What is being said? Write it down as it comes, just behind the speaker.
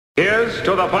Here's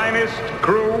to the finest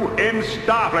crew in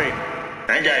Starfleet.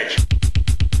 Engage.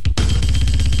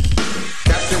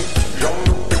 Captain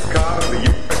Jean-Luc Picard of the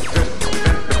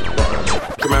USS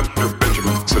Enterprise. Commander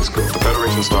Benjamin Sisko, the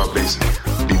Federation Star Base,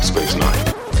 Deep Space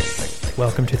Nine.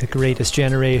 Welcome to The Greatest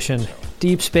Generation,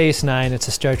 Deep Space Nine. It's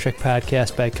a Star Trek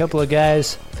podcast by a couple of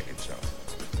guys.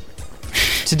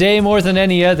 Today, more than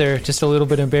any other, just a little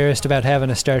bit embarrassed about having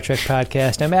a Star Trek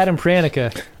podcast. I'm Adam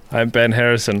Pranica. I'm Ben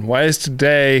Harrison. Why is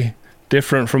today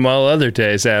different from all other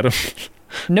days, Adam?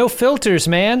 No filters,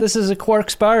 man. This is a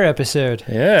Quark's Bar episode.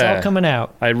 Yeah. It's all coming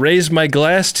out. I raised my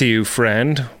glass to you,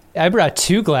 friend. I brought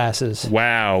 2 glasses.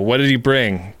 Wow. What did you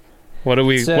bring? What are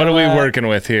we working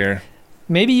with here?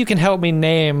 Maybe you can help me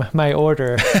name my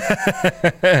order.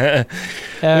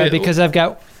 Because I've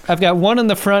got one in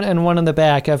the front and one in the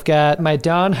back. I've got my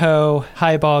Don Ho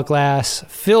highball glass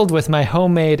filled with my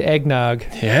homemade eggnog.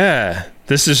 Yeah.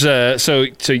 This is so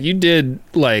you did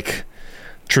like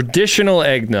traditional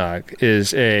eggnog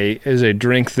is a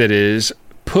drink that is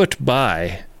put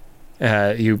by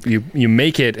you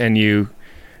make it and you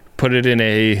put it in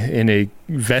a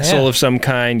vessel of some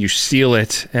kind, you seal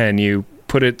it and you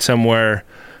put it somewhere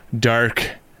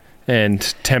dark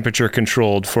and temperature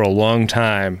controlled for a long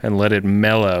time and let it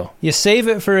mellow. You save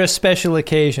it for a special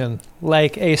occasion,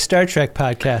 like a Star Trek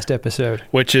podcast episode.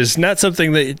 Which is not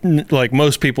something that like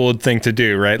most people would think to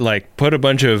do, right? Like put a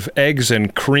bunch of eggs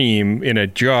and cream in a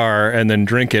jar and then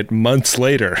drink it months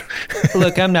later.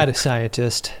 Look, I'm not a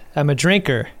scientist. I'm a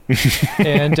drinker.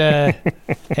 And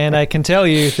I can tell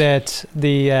you that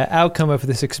the outcome of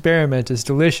this experiment is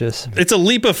delicious. It's a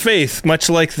leap of faith, much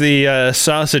like the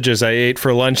sausages I ate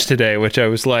for lunch today, which I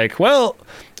was like, well,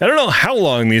 I don't know how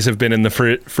long these have been in the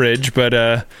fridge,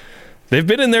 but they've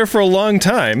been in there for a long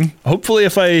time. Hopefully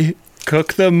if I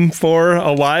cook them for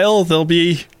a while, they'll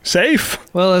be safe.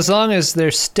 Well, as long as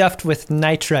they're stuffed with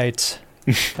nitrites.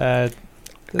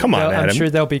 Come on, Adam. I'm sure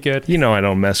they'll be good. You know I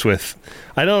don't mess with.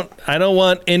 I don't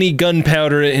want any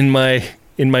gunpowder in my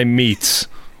meats.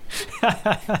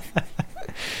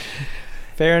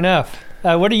 Fair enough.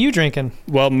 What are you drinking?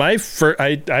 Well,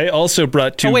 I also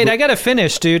brought 2. Oh wait, I gotta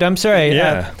finish, dude. I'm sorry.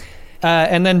 Yeah.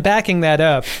 And then backing that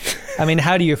up, I mean,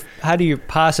 how do you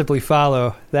possibly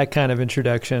follow that kind of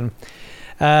introduction?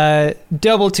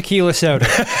 Double tequila soda.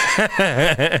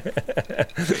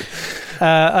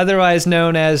 Otherwise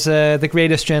known as the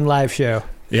Greatest Gen live show.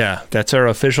 Yeah, that's our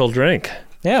official drink.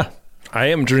 Yeah. I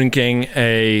am drinking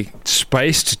a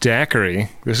spiced daiquiri.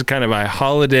 This is kind of a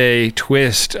holiday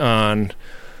twist on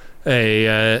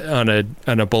a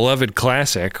beloved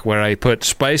classic where I put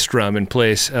spiced rum in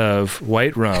place of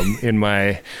white rum in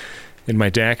my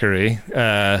daiquiri.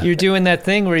 You're doing that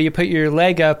thing where you put your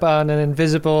leg up on an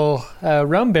invisible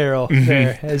rum barrel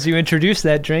there as you introduce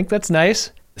that drink. That's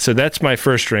nice. So that's my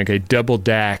first drink, a double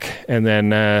DAC, and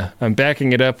then I'm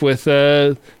backing it up with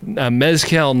a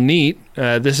mezcal neat.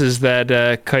 This is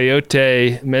that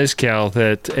Coyote mezcal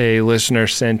that a listener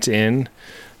sent in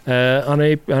on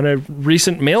a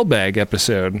recent mailbag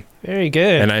episode. Very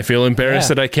good. And I feel embarrassed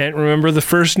that I can't remember the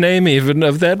first name even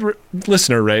of that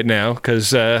listener right now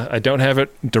because I don't have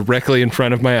it directly in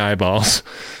front of my eyeballs.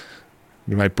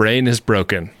 My brain is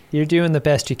broken. You're doing the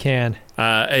best you can.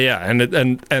 Yeah, and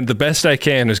the best I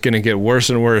can is going to get worse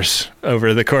and worse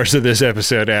over the course of this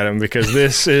episode, Adam, because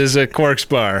this is a Quark's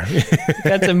Bar.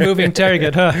 That's a moving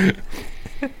target, huh?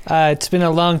 It's been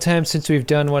a long time since we've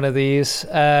done one of these.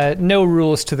 No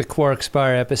rules to the Quark's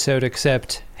Bar episode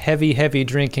except heavy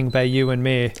drinking by you and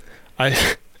me.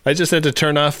 I just had to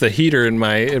turn off the heater in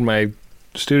my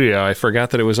studio. I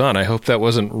forgot that it was on. I hope that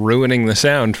wasn't ruining the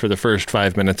sound for the first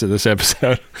 5 minutes of this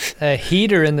episode. A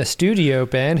heater in the studio,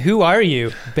 Ben? Who are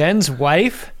you? Ben's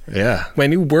wife? Yeah. My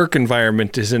new work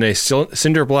environment is in a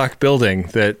cinder block building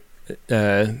that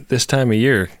this time of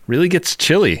year really gets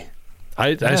chilly.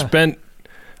 I spent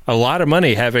a lot of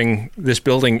money having this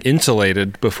building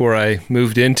insulated before I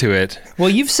moved into it. Well,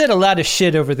 you've said a lot of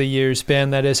shit over the years,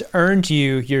 Ben, that has earned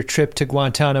you your trip to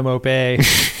Guantanamo Bay,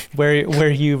 where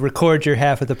you record your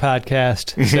half of the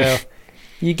podcast. So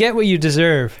you get what you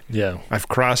deserve. Yeah. I've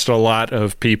crossed a lot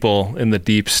of people in the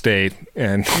deep state,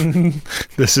 and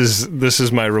this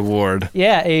is my reward.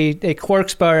 Yeah, a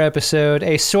Quark's Bar episode,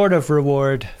 a sort of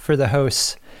reward for the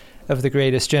hosts of the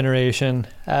Greatest Generation.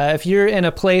 If you're in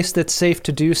a place that's safe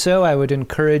to do so, I would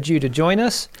encourage you to join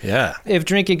us. Yeah. If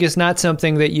drinking is not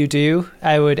something that you do,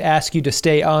 I would ask you to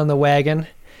stay on the wagon.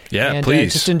 Yeah, and,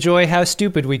 please. Just enjoy how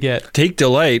stupid we get. Take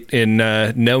delight in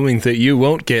knowing that you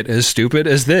won't get as stupid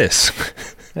as this.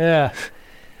 Yeah.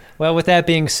 Well, with that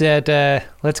being said,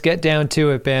 let's get down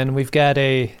to it, Ben. We've got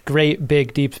a great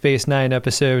big Deep Space Nine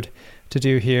episode to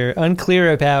do here.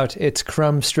 Unclear about its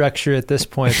crumb structure at this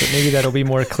point, but maybe that'll be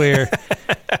more clear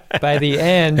by the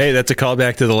end. Hey, that's a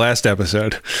callback to the last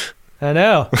episode. I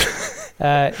know.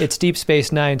 It's Deep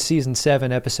Space Nine, Season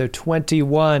 7, Episode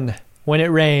 21, When It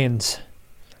Rains,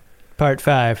 Part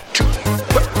 5.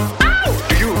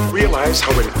 Do you realize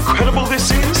how incredible this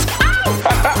is?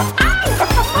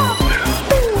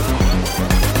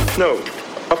 No,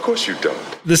 of course you don't.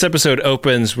 This episode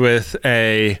opens with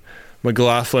a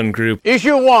McLaughlin group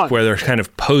Issue 1. where they're kind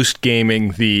of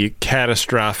post-gaming the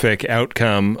catastrophic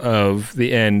outcome of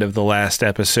the end of the last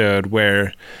episode,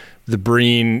 where the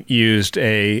Breen used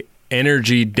a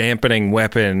energy-dampening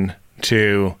weapon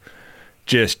to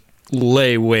just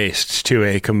lay waste to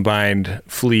a combined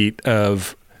fleet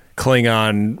of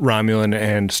Klingon, Romulan,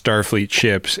 and Starfleet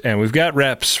ships. And we've got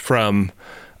reps from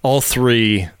all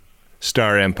three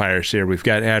Star Empires here. We've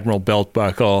got Admiral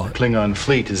Beltbuckle. Klingon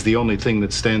fleet is the only thing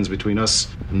that stands between us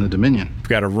and the Dominion. We've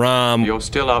got a Rom. You're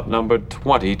still outnumbered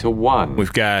 20-1.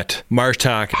 We've got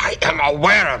Martok. I am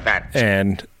aware of that.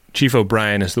 And Chief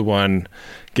O'Brien is the one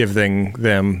giving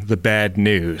them the bad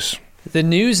news. The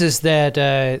news is that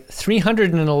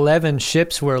 311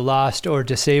 ships were lost or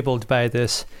disabled by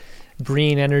this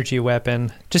Breen energy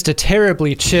weapon. Just a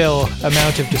terribly chill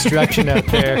amount of destruction out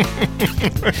there.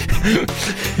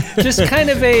 Just kind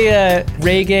of a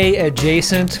reggae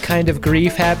adjacent kind of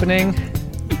grief happening.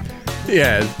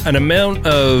 Yeah, an amount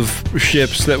of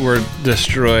ships that were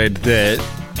destroyed that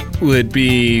would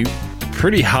be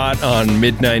pretty hot on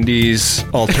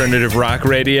mid-90s alternative rock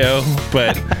radio,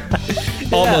 but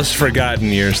almost forgotten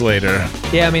years later.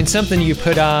 Yeah, I mean, something you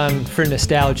put on for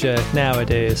nostalgia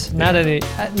nowadays. Not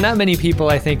many people,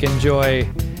 I think, enjoy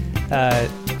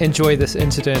this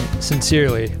incident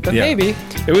sincerely, but Yeah. maybe.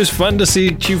 It was fun to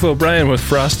see Chief O'Brien with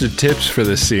frosted tips for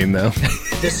this scene, though.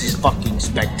 This is fucking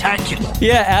spectacular.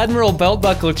 Yeah, Admiral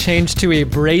Beltbuckle changed to a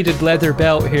braided leather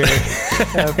belt here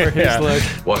for his Yeah. look.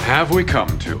 What have we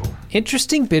come to?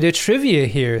 Interesting bit of trivia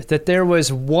here, that there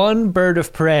was one bird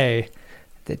of prey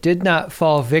that did not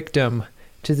fall victim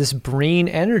to this Breen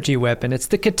energy weapon. It's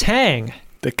the Katang.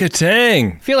 The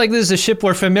Katang. I feel like this is a ship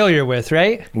we're familiar with,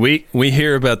 right? We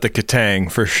hear about the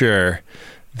Katang for sure.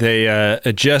 They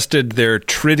adjusted their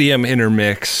tritium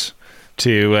intermix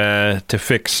to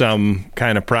fix some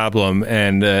kind of problem,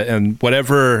 and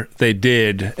whatever they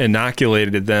did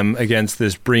inoculated them against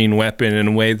this Breen weapon in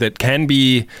a way that can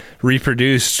be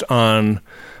reproduced on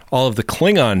all of the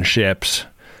Klingon ships,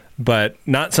 but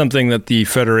not something that the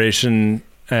Federation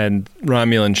and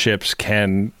Romulan ships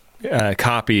can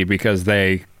copy because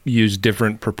they use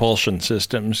different propulsion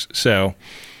systems. So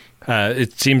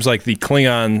it seems like the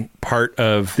Klingon part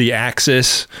of the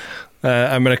Axis,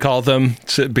 I'm going to call them,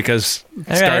 because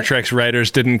Star Trek's writers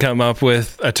didn't come up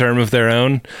with a term of their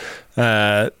own.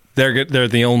 They're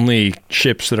the only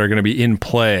ships that are going to be in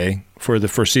play for the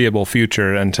foreseeable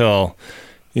future until,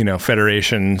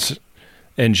 Federation's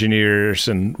engineers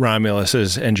and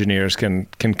Romulus's engineers can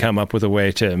come up with a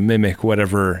way to mimic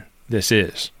whatever this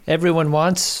is. Everyone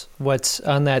wants what's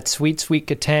on that sweet, sweet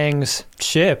Katang's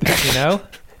ship,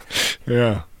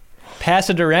 Yeah. Pass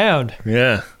it around.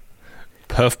 Yeah.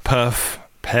 Puff, puff,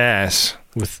 pass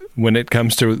when it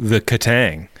comes to the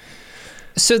Katang.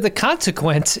 So the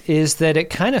consequence is that it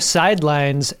kind of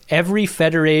sidelines every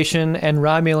Federation and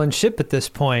Romulan ship at this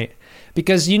point,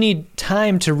 because you need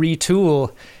time to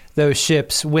retool those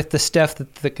ships with the stuff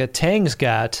that the Katang's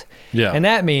got. Yeah. And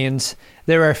that means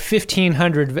there are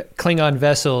 1,500 Klingon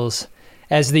vessels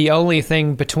as the only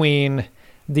thing between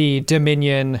the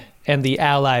Dominion and the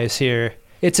Allies here.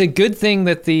 It's a good thing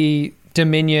that the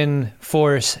Dominion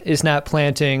force is not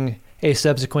planting a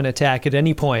subsequent attack at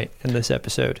any point in this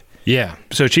episode. Yeah.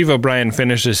 So Chief O'Brien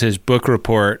finishes his book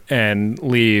report and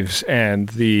leaves, and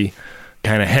the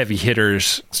kind of heavy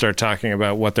hitters start talking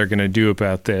about what they're going to do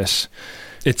about this.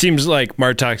 It seems like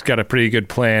Martok's got a pretty good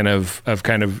plan of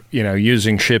kind of,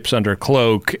 using ships under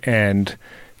cloak and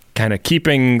kind of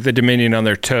keeping the Dominion on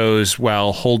their toes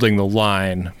while holding the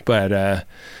line. But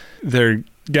they're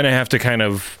going to have to kind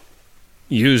of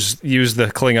use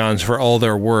the Klingons for all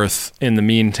they're worth in the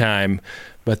meantime.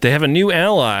 But they have a new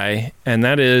ally, and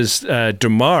that is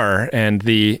Damar and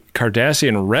the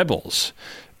Cardassian rebels.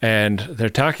 And they're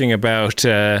talking about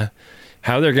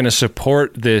how they're going to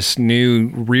support this new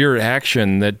rear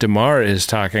action that Damar is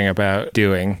talking about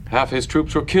doing. Half his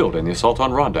troops were killed in the assault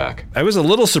on Rondak. I was a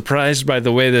little surprised by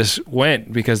the way this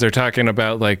went, because they're talking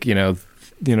about,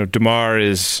 Damar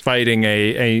is fighting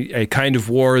a kind of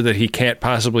war that he can't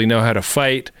possibly know how to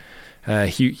fight.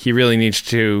 he really needs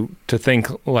to think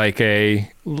like a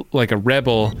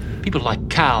rebel. People like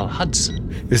Cal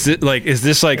Hudson. Is this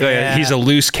like he's a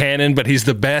loose cannon, but he's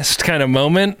the best kind of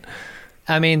moment?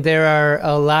 I mean, there are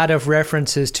a lot of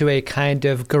references to a kind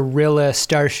of guerrilla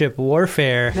starship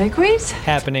warfare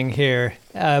happening here,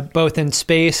 both in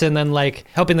space and then like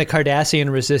helping the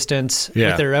Cardassian resistance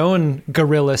with their own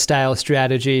guerrilla-style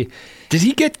strategy. Did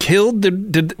he get killed?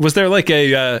 Was there like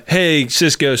a, hey,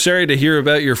 Sisko, sorry to hear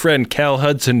about your friend Cal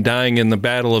Hudson dying in the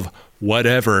Battle of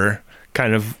whatever,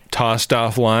 kind of tossed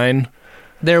off line?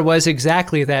 There was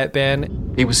exactly that,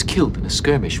 Ben. He was killed in a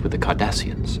skirmish with the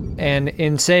Cardassians. And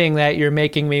in saying that, you're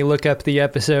making me look up the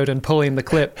episode and pulling the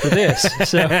clip for this.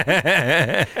 So,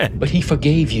 But he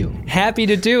forgave you. Happy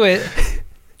to do it.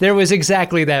 There was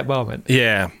exactly that moment.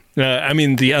 Yeah. I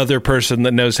mean, the other person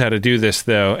that knows how to do this,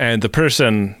 though, and the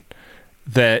person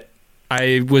that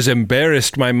I was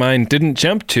embarrassed my mind didn't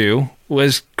jump to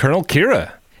was Colonel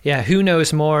Kira. Yeah, who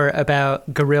knows more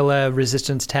about guerrilla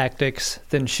resistance tactics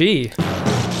than she?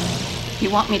 You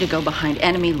want me to go behind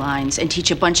enemy lines and teach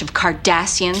a bunch of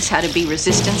Cardassians how to be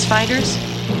resistance fighters?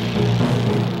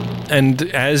 And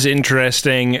as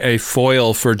interesting a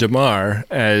foil for Damar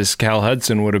as Cal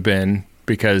Hudson would have been,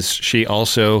 because she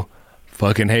also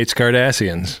fucking hates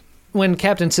Cardassians. When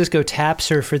Captain Sisko taps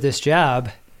her for this job,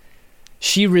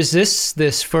 she resists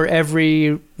this for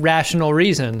every rational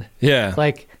reason. Yeah.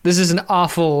 Like, this is an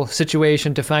awful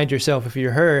situation to find yourself if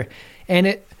you're her. And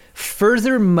it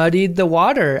further muddied the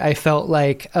water, I felt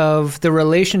like, of the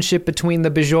relationship between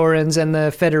the Bajorans and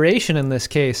the Federation in this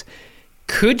case.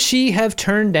 Could she have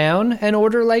turned down an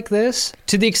order like this,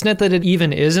 to the extent that it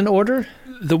even is an order?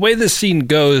 The way this scene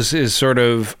goes is sort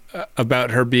of about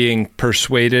her being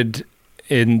persuaded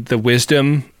in the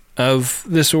wisdom of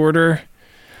this order.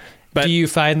 But do you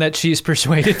find that she's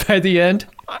persuaded by the end?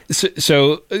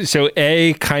 So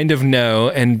A, kind of no,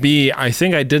 and B, I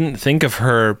think I didn't think of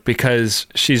her because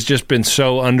she's just been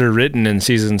so underwritten in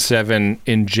season 7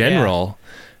 in general.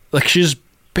 Yeah. Like, she's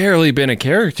barely been a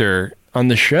character on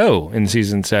the show in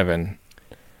season 7.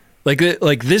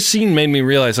 Like this scene made me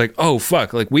realize, like, oh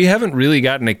fuck, like we haven't really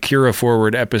gotten a Kira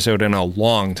forward episode in a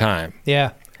long time.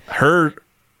 Yeah, her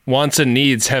wants and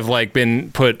needs have like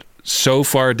been put so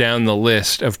far down the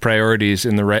list of priorities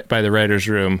in by the writer's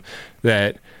room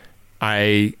that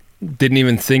I didn't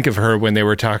even think of her when they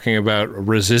were talking about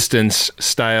resistance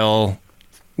style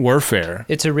warfare.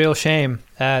 It's a real shame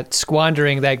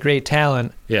squandering that great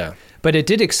talent. Yeah. But it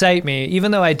did excite me, even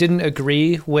though I didn't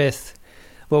agree with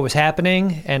what was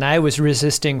happening and I was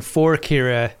resisting for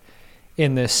Kira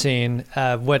in this scene.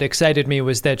 What excited me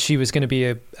was that she was going to be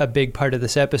a big part of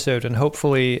this episode and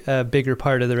hopefully a bigger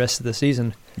part of the rest of the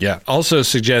season. Yeah. Also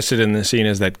suggested in the scene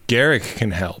is that Garrick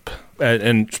can help.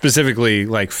 And specifically,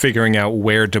 like, figuring out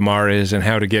where Damar is and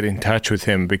how to get in touch with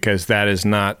him, because that is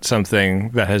not something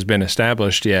that has been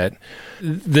established yet.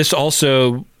 This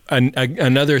also,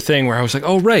 another thing where I was like,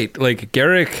 oh, right, like,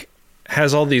 Garrick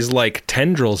has all these, like,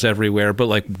 tendrils everywhere, but,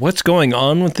 like, what's going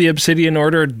on with the Obsidian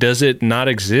Order? Does it not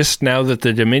exist now that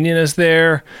the Dominion is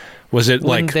there? Was it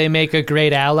Wouldn't they make a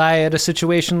great ally at a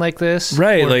situation like this?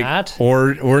 Right, or like not?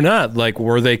 Or not. Like,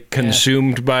 were they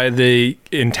consumed by the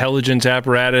intelligence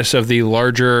apparatus of the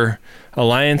larger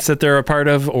alliance that they're a part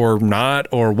of, or not,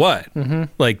 or what? Mm-hmm.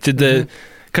 Like, did the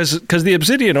because the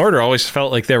Obsidian Order always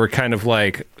felt like they were kind of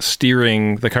like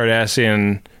steering the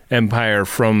Cardassian Empire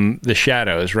from the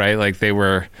shadows, right? Like they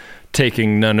were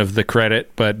taking none of the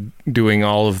credit, but doing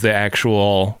all of the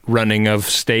actual running of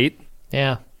state.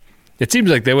 Yeah. It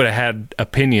seems like they would have had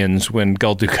opinions when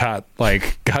Gul Dukat,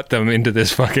 like, got them into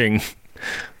this fucking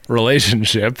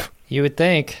relationship. You would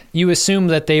think. You assume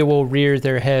that they will rear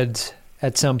their heads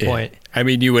at some point. Yeah. I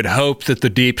mean, you would hope that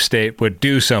the deep state would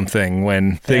do something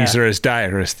when things are as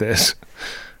dire as this.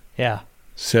 Yeah.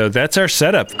 So that's our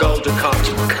setup. Gul Dukat.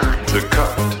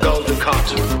 Dukat. Gul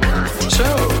Dukat.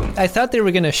 So I thought they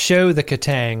were going to show the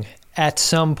Katang at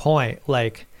some point,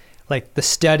 like the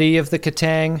study of the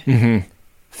Katang. Mm-hmm.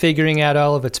 Figuring out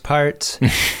all of its parts.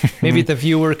 Maybe the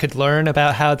viewer could learn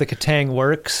about how the Katang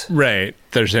works. Right.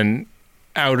 There's an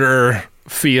outer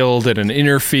field and an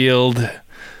inner field.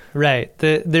 Right.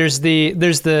 There's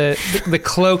the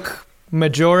cloak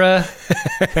Majora.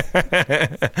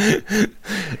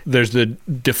 There's the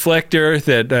deflector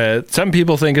that some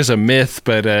people think is a myth,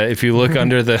 but if you look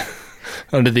under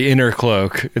the inner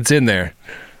cloak, it's in there.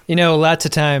 You know, lots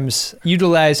of times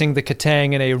utilizing the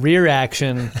Katang in a rear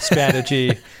action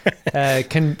strategy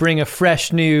can bring a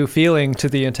fresh new feeling to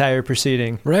the entire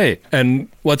proceeding. Right. And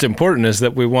what's important is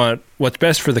that we want what's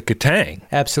best for the Katang.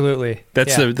 Absolutely.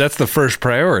 That's the first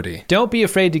priority. Don't be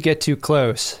afraid to get too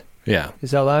close. Yeah.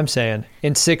 is all I'm saying.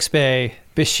 In sickbay,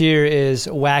 Bashir is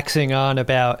waxing on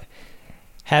about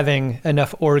having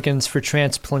enough organs for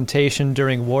transplantation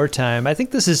during wartime. I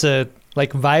think this is a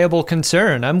viable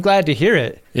concern. I'm glad to hear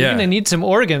it. Yeah. You're going to need some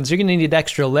organs. You're going to need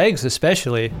extra legs,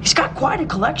 especially. He's got quite a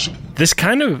collection. This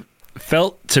kind of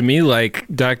felt to me like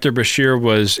Dr. Bashir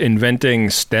was inventing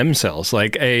stem cells,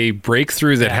 like a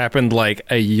breakthrough that happened like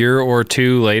a year or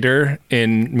two later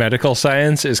in medical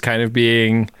science is kind of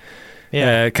being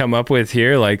come up with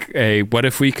here. Like, what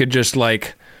if we could just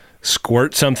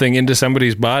squirt something into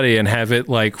somebody's body and have it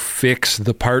fix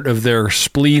the part of their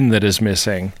spleen that is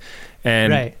missing?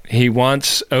 And he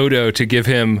wants Odo to give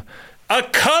him a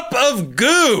cup of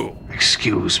goo.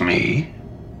 Excuse me,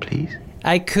 please.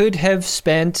 I could have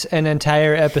spent an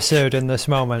entire episode in this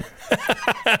moment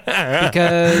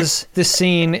because the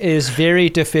scene is very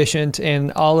deficient in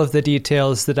all of the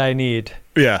details that I need.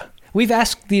 Yeah. We've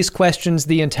asked these questions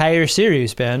the entire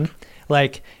series, Ben.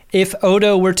 If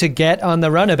Odo were to get on the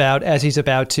runabout as he's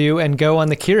about to and go on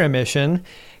the Kira mission,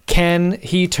 can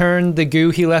he turn the goo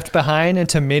he left behind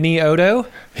into mini Odo?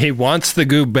 He wants the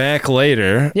goo back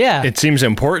later. Yeah. It seems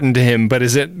important to him, but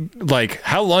is it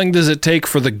how long does it take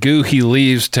for the goo he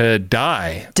leaves to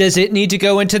die? Does it need to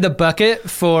go into the bucket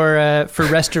for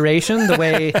restoration the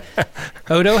way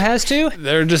Odo has to?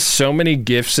 There are just so many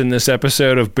gifs in this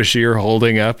episode of Bashir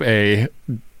holding up a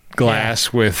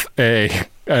glass with a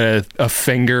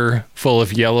finger full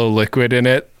of yellow liquid in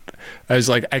it. I was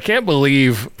like, I can't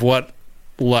believe what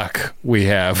luck we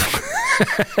have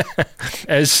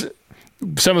as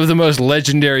some of the most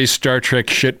legendary Star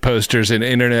Trek shit posters in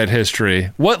internet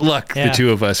history. What luck the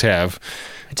two of us have.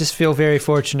 I just feel very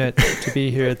fortunate to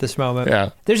be here at this moment. Yeah.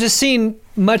 There's a scene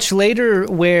much later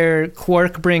where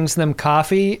Quark brings them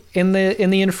coffee in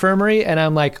the infirmary, and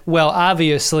I'm like, well,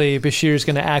 obviously Bashir's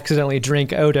going to accidentally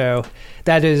drink Odo.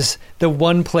 That is the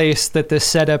one place that this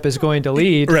setup is going to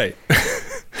lead. Right.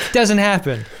 Doesn't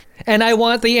happen. And I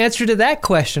want the answer to that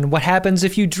question. What happens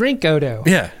if you drink Odo?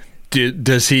 Yeah.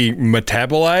 Does he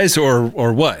metabolize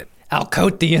or what? I'll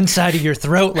coat the inside of your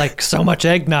throat like so much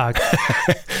eggnog.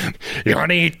 You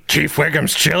want to eat Chief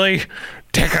Wiggum's chili?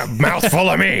 Take a mouthful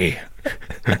of me.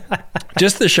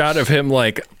 Just the shot of him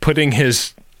putting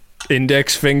his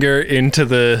index finger into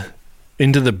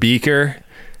the beaker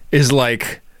is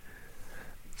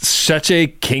such a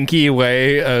kinky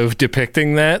way of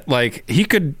depicting that. He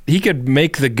could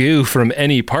make the goo from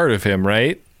any part of him,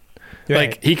 right?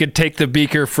 He could take the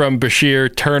beaker from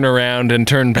Bashir, turn around and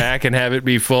turn back and have it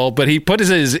be full, but he put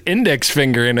his index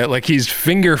finger in it he's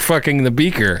finger fucking the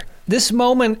beaker. This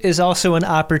moment is also an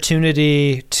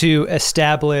opportunity to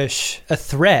establish a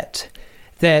threat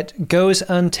that goes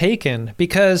untaken,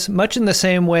 because much in the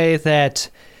same way that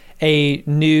a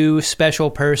new special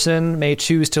person may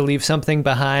choose to leave something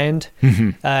behind,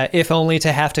 if only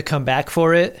to have to come back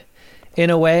for it, in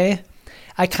a way,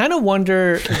 I kind of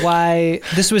wonder why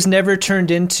this was never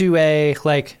turned into a,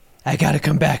 I gotta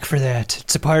come back for that.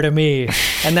 It's a part of me.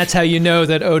 And that's how you know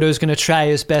that Odo's going to try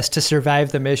his best to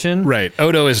survive the mission. Right.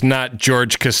 Odo is not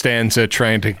George Costanza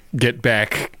trying to get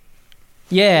back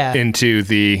into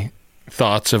the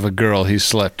thoughts of a girl he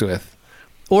slept with.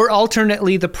 Or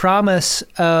alternately, the promise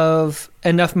of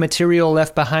enough material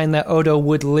left behind that Odo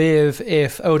would live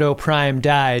if Odo Prime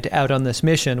died out on this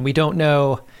mission. We don't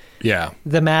know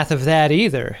the math of that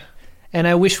either. And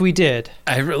I wish we did.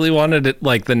 I really wanted it,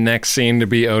 the next scene to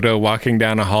be Odo walking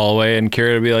down a hallway and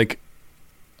Kira to be like,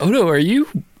 Odo, are you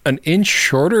an inch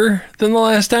shorter than the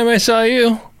last time I saw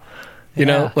you? You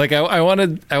know, I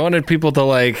wanted people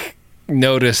to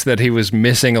notice that he was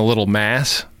missing a little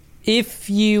mass. If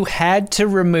you had to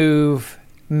remove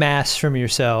mass from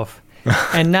yourself,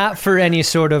 and not for any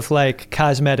sort of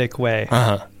cosmetic way,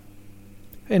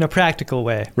 in a practical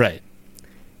way, right?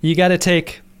 You got to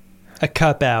take a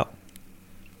cup out.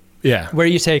 Yeah. Where are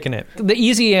you taking it? The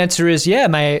easy answer is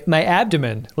my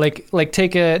abdomen.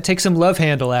 Take some love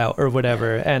handle out or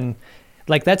whatever, and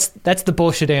that's the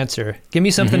bullshit answer. Give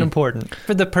me something important.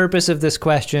 For the purpose of this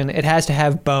question, it has to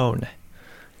have bone.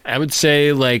 I would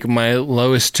say my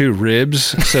lowest two ribs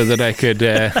so that I could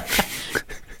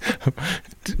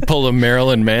pull a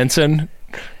Marilyn Manson,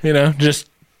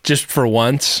 just for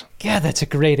once. Yeah, that's a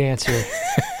great answer.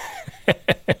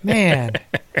 Man,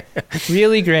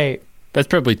 really great. That's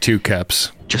probably 2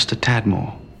 cups. Just a tad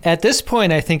more. At this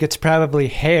point, I think it's probably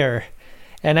hair.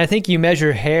 And I think you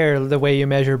measure hair the way you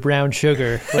measure brown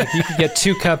sugar. You could get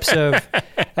 2 cups of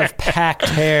packed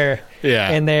hair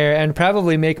in there and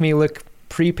probably make me look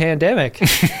pre-pandemic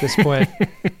at this point.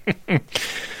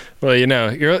 Well,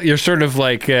 you're sort of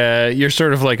like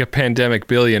a pandemic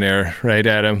billionaire, right,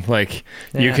 Adam?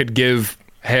 You could give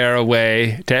hair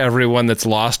away to everyone that's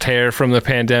lost hair from the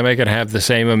pandemic and have the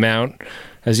same amount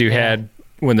as you had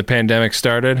when the pandemic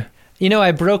started? You know,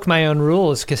 I broke my own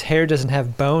rules because hair doesn't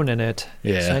have bone in it.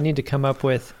 Yeah. So I need to come up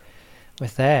with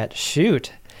that.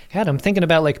 Shoot. God, I'm thinking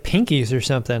about like pinkies or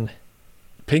something.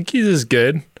 Pinkies is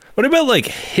good. What about like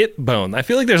hip bone? I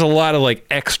feel like there's a lot of like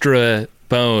extra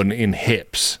bone in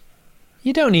hips.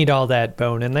 You don't need all that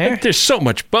bone in there. There's so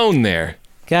much bone there.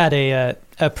 God, a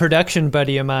production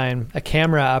buddy of mine, a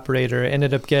camera operator,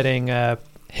 ended up getting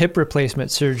hip replacement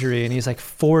surgery, and he's like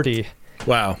 40.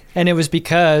 Wow. And it was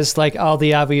because, like, all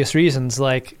the obvious reasons,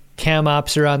 like cam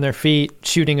ops are on their feet,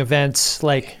 shooting events,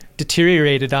 like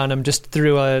deteriorated on them just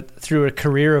through a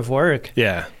career of work.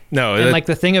 Yeah. No. And like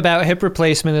the thing about hip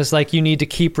replacement is like you need to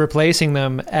keep replacing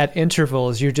them at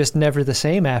intervals. You're just never the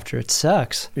same after. It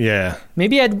sucks. Yeah.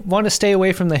 Maybe I'd want to stay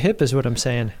away from the hip is what I'm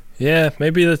saying. Yeah,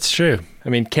 maybe that's true. I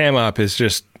mean, cam op is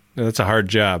just, that's a hard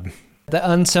job. The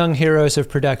unsung heroes of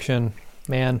production,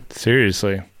 man.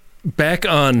 Seriously. Back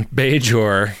on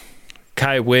Bajor,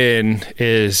 Kai Wynn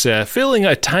is feeling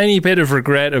a tiny bit of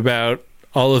regret about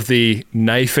all of the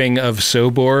knifing of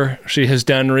Sobor she has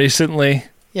done recently.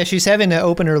 Yeah, she's having to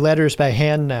open her letters by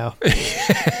hand now.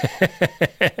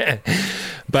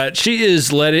 But she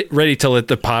is ready to let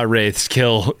the Pa Wraiths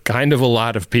kill kind of a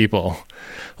lot of people.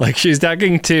 Like she's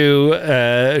talking to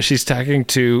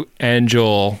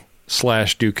Angel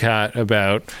 / Ducat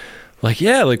about like,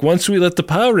 yeah, like once we let the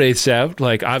Pa Wraiths out,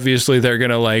 like obviously they're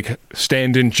gonna like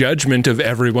stand in judgment of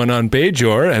everyone on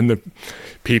Bajor, and the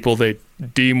people they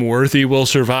deem worthy will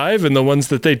survive, and the ones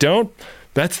that they don't,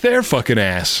 that's their fucking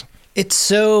ass. It's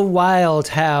so wild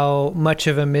how much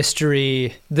of a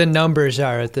mystery the numbers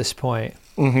are at this point.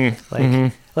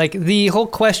 Like the whole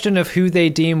question of who they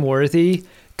deem worthy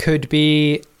could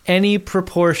be any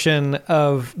proportion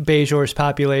of Bajor's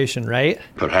population, right?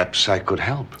 Perhaps I could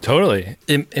help. Totally.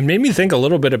 It made me think a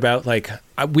little bit about, like,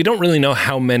 we don't really know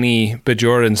how many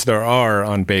Bajorans there are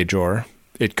on Bajor.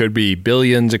 It could be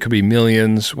billions, it could be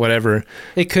millions, whatever.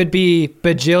 It could be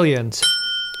bajillions.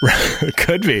 It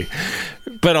could be.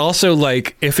 But also,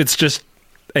 like, if it's just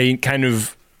a kind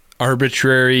of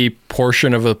arbitrary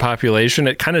portion of the population,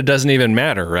 it kind of doesn't even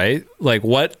matter, right? Like,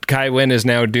 what Kai Wynn is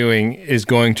now doing is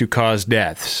going to cause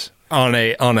deaths on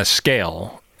a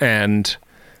scale, and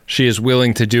she is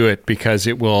willing to do it because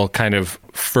it will kind of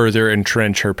further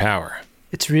entrench her power.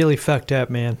 It's really fucked up,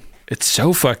 man. It's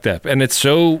so fucked up, and it's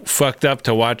so fucked up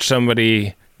to watch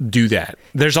somebody do that.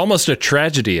 There's almost a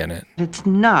tragedy in it. It's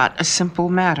not a simple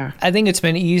matter. I think it's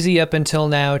been easy up until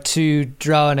now to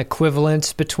draw an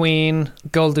equivalence between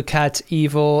Gul Dukat's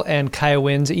evil and Kai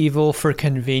Wynn's evil for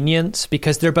convenience,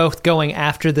 because they're both going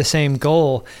after the same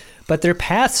goal, but their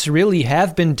paths really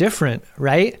have been different,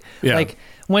 right? Yeah. Like,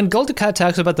 when Gul Dukat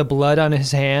talks about the blood on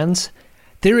his hands,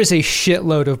 there is a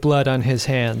shitload of blood on his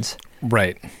hands.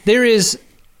 Right. There is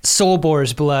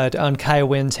Soulbore's blood on Kai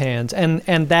Wynn's hands, and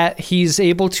that he's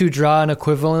able to draw an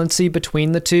equivalency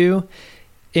between the two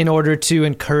in order to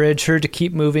encourage her to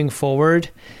keep moving forward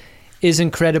is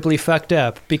incredibly fucked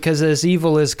up, because as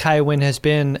evil as Kai Wynn has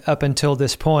been up until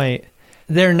this point,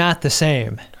 they're not the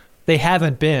same. They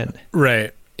haven't been.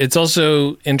 Right. It's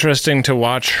also interesting to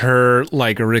watch her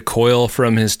like recoil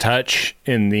from his touch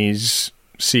in these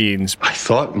scenes. I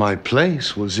thought my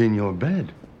place was in your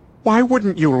bed. Why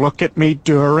wouldn't you look at me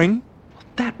during?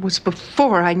 That was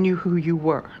before I knew who you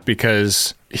were.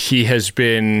 Because he has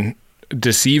been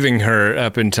deceiving her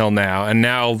up until now, and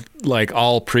now, like,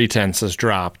 all pretense has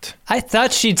dropped. I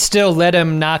thought she'd still let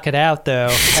him knock it out, though.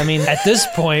 I mean, at this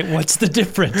point, what's the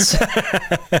difference?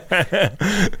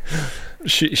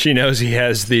 She knows he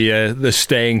has the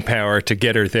staying power to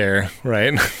get her there,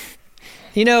 right?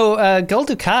 You know, Gul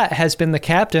Dukat has been the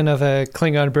captain of a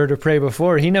Klingon bird of prey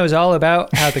before. He knows all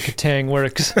about how the Katang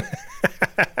works.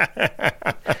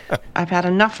 I've had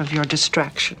enough of your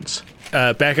distractions.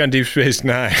 Back on Deep Space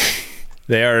Nine,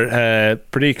 they are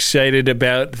pretty excited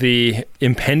about the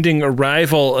impending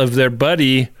arrival of their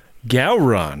buddy,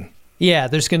 Gowron. Yeah,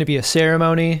 there's going to be a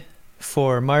ceremony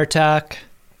for Martok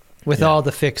with all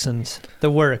the fixins, the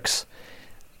works.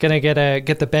 Gonna get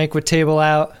the banquet table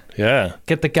out. Yeah.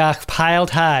 Get the Gok piled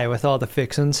high with all the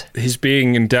fixins. He's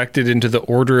being inducted into the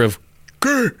Order of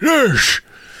Greatness.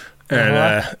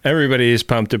 And everybody is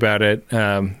pumped about it.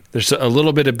 There's a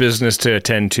little bit of business to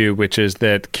attend to, which is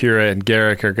that Kira and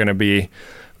Garrick are going to be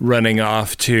running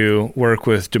off to work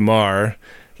with Damar.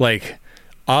 Like,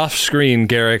 off screen,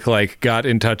 Garrick got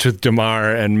in touch with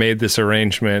Damar and made this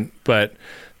arrangement. But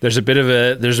there's a bit of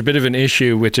an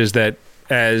issue, which is that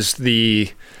as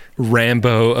the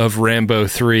Rambo of Rambo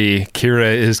 3,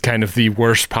 Kira is kind of the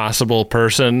worst possible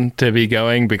person to be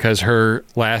going because her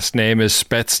last name is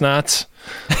Spetsnaz.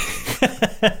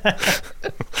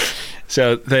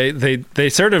 So they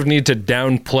sort of need to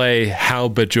downplay how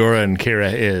Bajoran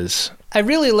Kira is. I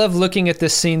really love looking at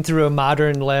this scene through a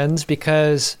modern lens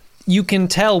because you can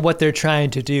tell what they're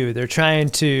trying to do. They're trying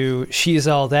to she's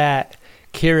all that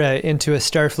Kira into a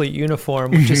Starfleet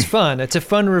uniform, which is fun. It's a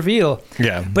fun reveal.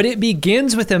 Yeah. But it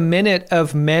begins with a minute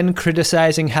of men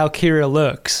criticizing how Kira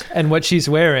looks and what she's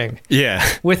wearing. Yeah.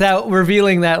 Without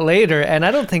revealing that later. And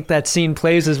I don't think that scene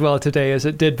plays as well today as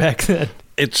it did back then.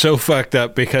 It's so fucked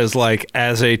up because, like,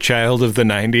 as a child of the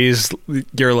 90s,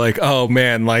 you're like, oh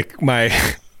man, like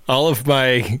all of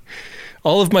my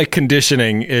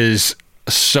conditioning is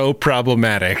so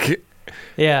problematic.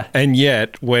 Yeah. And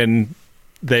yet when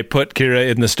they put Kira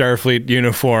in the Starfleet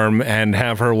uniform and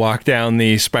have her walk down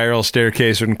the spiral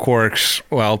staircase in Quarks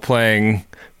while playing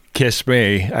Kiss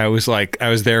Me, I was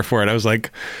there for it. I was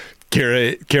like,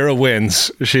 Kira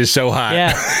wins. She's so hot.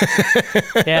 Yeah.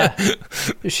 Yeah.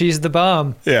 She's the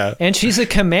bomb. Yeah. And she's a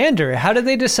commander. How did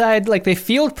they decide, like, they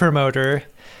field promote her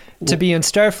to be in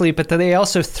Starfleet, but then they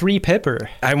also 3-pip her?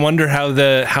 I wonder how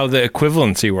the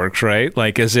equivalency works, right?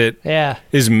 Like,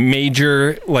 is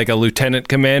major like a lieutenant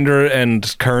commander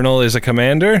and colonel is a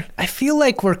commander? I feel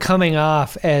like we're coming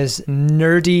off as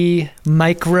nerdy,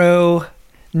 micro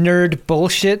nerd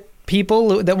bullshit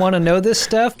people that want to know this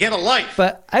stuff. Get a life.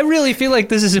 But I really feel like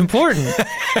this is important.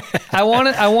 I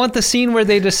want the scene where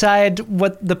they decide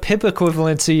what the pip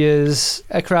equivalency is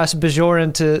across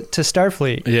Bajoran to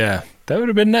Starfleet. Yeah. That would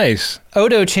have been nice.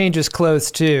 Odo changes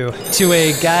clothes, too, to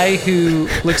a guy who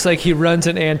looks like he runs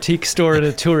an antique store in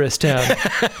a tourist town.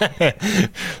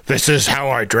 This is how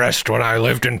I dressed when I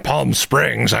lived in Palm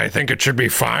Springs. I think it should be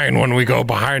fine when we go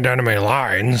behind enemy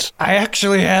lines. I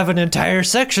actually have an entire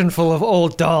section full of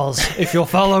old dolls, if you'll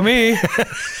follow me.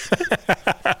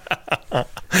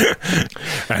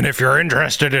 And if you're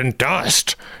interested in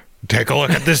dust, take a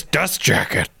look at this dust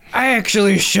jacket. I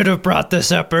actually should have brought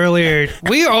this up earlier.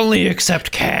 We only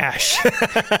accept cash.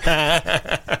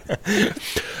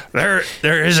 There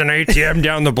is an ATM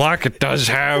down the block. It does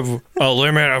have a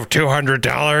limit of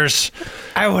 $200.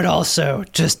 I would also,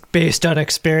 just based on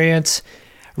experience,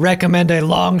 recommend a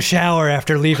long shower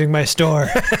after leaving my store.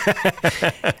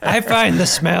 I find the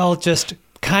smell just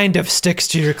kind of sticks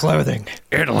to your clothing.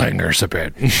 It lingers a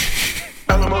bit.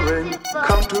 Alamarin,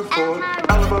 come to Fort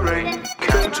Alamarin,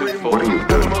 come to Fort. What are you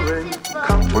doing?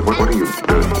 What are you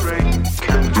doing?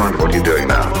 Mind what you're doing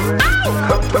now.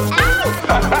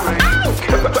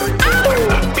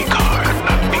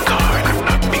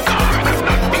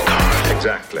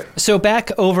 Exactly. So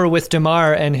back over with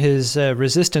Damar and his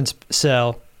resistance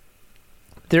cell,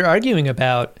 they're arguing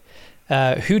about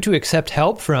who to accept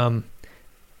help from,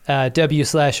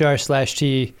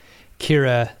 W/R/T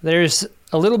Kira. There's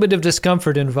a little bit of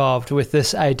discomfort involved with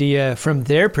this idea from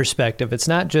their perspective. It's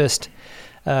not just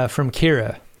from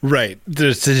Kira. Right.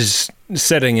 This is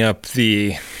setting up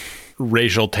the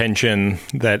racial tension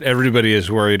that everybody is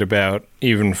worried about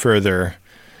even further.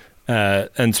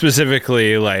 And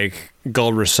specifically, like,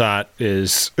 Gul Rasat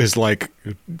is like,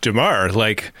 Damar,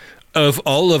 like, of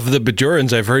all of the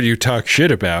Bajorans I've heard you talk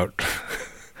shit about,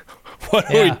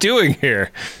 what are we doing here?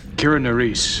 Kira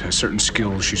Nerys has certain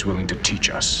skills she's willing to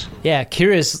teach us. Yeah,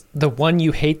 Kira's the one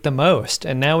you hate the most,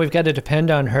 and now we've got to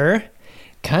depend on her?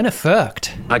 Kind of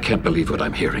fucked. I can't believe what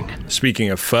I'm hearing. Speaking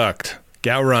of fucked,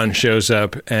 Gowron shows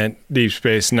up at Deep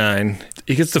Space Nine.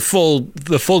 He gets the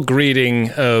full greeting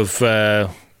of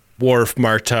Worf,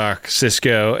 Martok,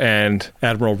 Sisko, and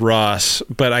Admiral Ross,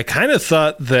 but I kind of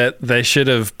thought that they should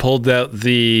have pulled out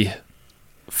the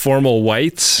formal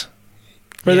whites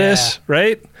for this,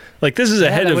 right? Like, this is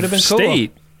a head of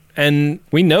state. Cool. And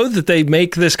we know that they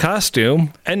make this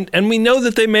costume, and we know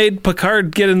that they made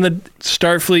Picard get in the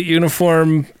Starfleet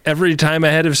uniform every time a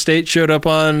head of state showed up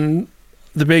on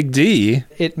the Big D.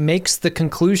 It makes the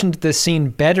conclusion to this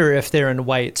scene better if they're in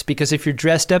whites, because if you're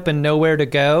dressed up and know where to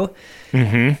go,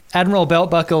 Admiral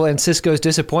Beltbuckle and Sisko's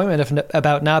disappointment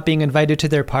about not being invited to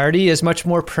their party is much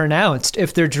more pronounced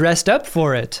if they're dressed up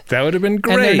for it. That would have been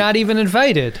great. And they're not even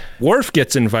invited. Worf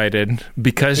gets invited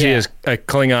because he is a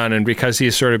Klingon and because he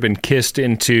has sort of been kissed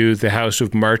into the house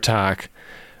of Martok.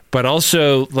 But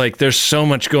also, like, there's so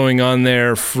much going on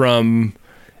there from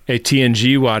a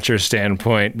TNG watcher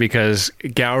standpoint, because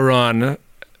Gowron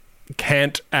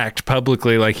can't act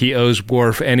publicly like he owes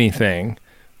Worf anything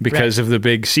because of the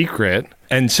big secret.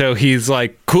 And so he's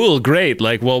like, cool, great.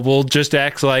 Like, well, we'll just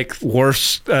act like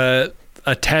Worf's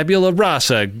a tabula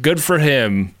rasa. Good for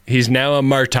him. He's now a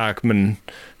Martokman.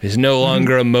 He's no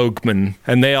longer a Mogman.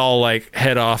 And they all like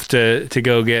head off to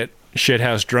go get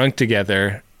shithouse drunk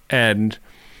together. And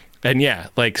yeah,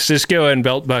 like Cisco and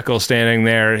Beltbuckle standing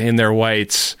there in their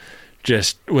whites,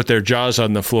 just with their jaws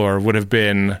on the floor, would have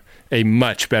been a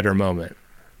much better moment.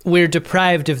 We're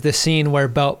deprived of the scene where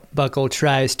Beltbuckle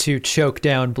tries to choke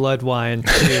down blood wine,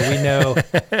 too.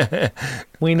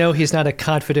 We know he's not a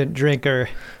confident drinker.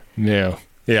 No.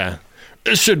 Yeah.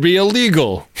 This should be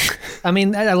illegal. I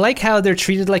mean, I like how they're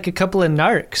treated like a couple of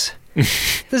narcs.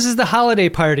 This is the holiday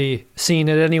party scene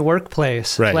at any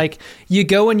workplace. Right. Like, you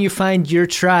go and you find your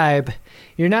tribe.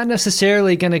 You're not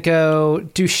necessarily going to go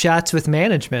do shots with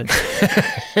management.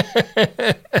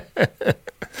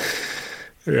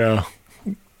 Yeah.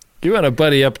 You want to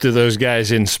buddy up to those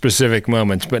guys in specific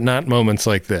moments, but not moments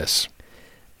like this.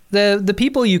 The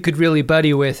people you could really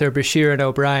buddy with are Bashir and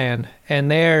O'Brien, and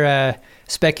they're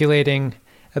speculating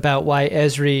about why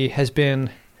Ezri has been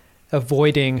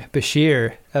avoiding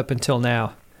Bashir up until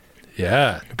now.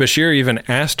 Yeah. Bashir even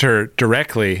asked her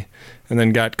directly and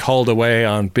then got called away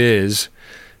on Biz.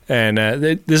 And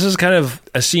this is kind of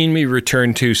a scene we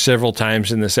return to several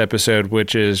times in this episode,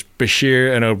 which is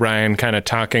Bashir and O'Brien kind of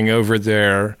talking over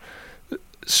their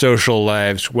social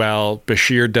lives while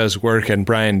Bashir does work and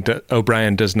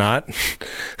O'Brien does not.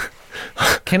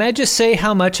 Can I just say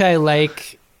how much I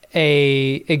like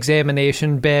a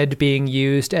examination bed being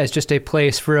used as just a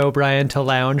place for O'Brien to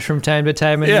lounge from time to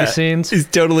time in these scenes? He's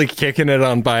totally kicking it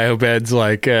on bio beds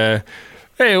like, hey,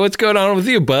 what's going on with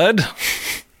you, bud?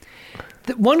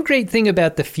 One great thing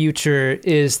about the future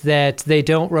is that they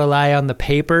don't rely on the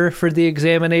paper for the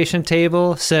examination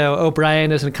table, so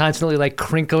O'Brien isn't constantly like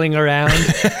crinkling around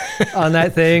on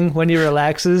that thing when he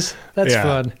relaxes. That's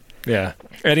fun. Yeah.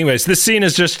 Anyways, this scene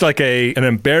is just like an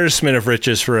embarrassment of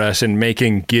riches for us in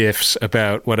making gifs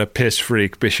about what a piss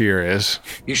freak Bashir is.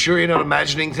 You sure you're not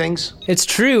imagining things? It's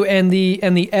true, and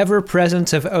the ever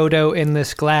presence of Odo in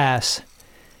this glass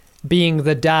being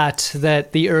the dot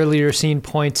that the earlier scene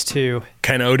points to.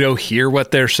 Can Odo hear what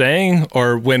they're saying?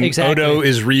 Or when Odo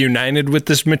is reunited with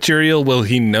this material, will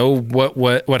he know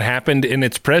what happened in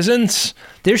its presence?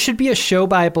 There should be a show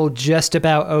Bible just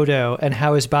about Odo and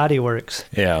how his body works.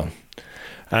 Yeah.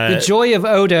 The Joy of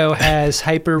Odo has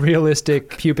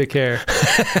hyper-realistic pubic hair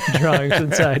drawings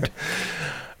inside.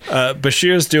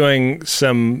 Bashir's doing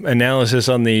some analysis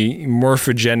on the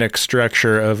morphogenic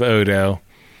structure of Odo.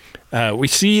 We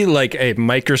see like a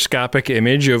microscopic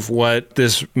image of what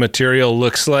this material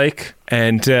looks like.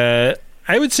 And I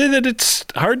would say that it's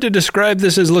hard to describe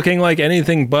this as looking like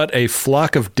anything but a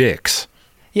flock of dicks.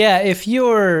 Yeah, if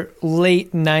your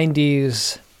late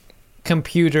 90s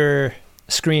computer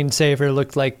screensaver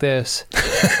looked like this,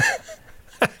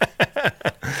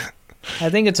 I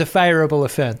think it's a fireable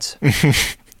offense.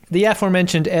 The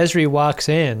aforementioned Ezri walks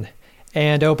in,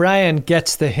 and O'Brien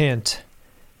gets the hint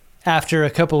after a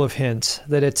couple of hints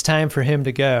that it's time for him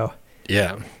to go.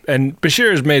 Yeah. And Bashir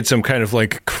has made some kind of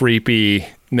like creepy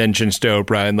mentions to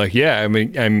O'Brien. Like, yeah, I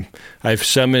mean, I've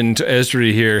summoned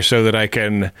Ezri here so that I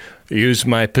can use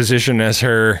my position as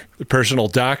her personal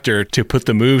doctor to put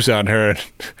the moves on her. And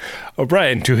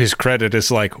O'Brien, to his credit, is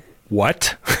like,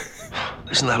 what?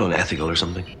 Isn't that unethical or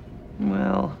something?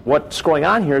 Well, what's going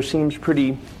on here seems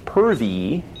pretty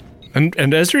pervy. And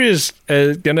Ezri is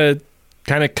going to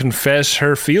kind of confess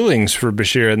her feelings for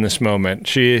Bashir in this moment.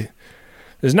 She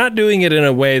is not doing it in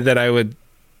a way that I would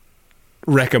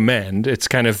recommend. It's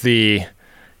kind of the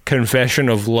confession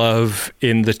of love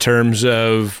in the terms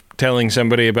of telling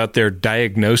somebody about their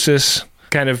diagnosis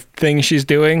kind of thing she's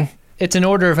doing. It's an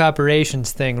order of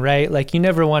operations thing, right? Like, you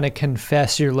never want to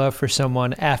confess your love for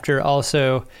someone after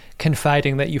also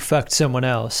confiding that you fucked someone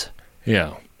else.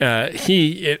 Yeah.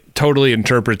 He totally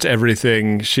interprets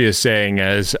everything she is saying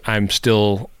as I'm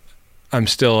still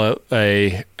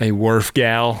a Worf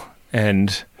gal,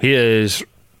 and he is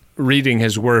reading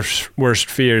his worst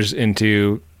fears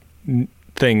into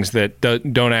things that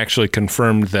don't actually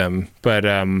confirm them. But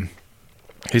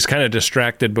he's kind of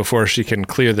distracted before she can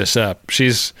clear this up. She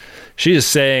is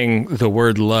saying the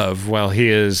word love while he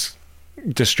is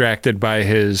distracted by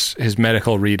his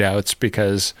medical readouts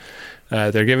because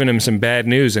they're giving him some bad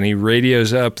news, and he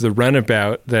radios up the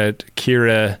runabout that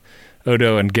Kira,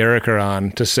 Odo, and Garrick are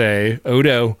on to say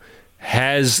Odo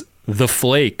has the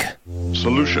flake.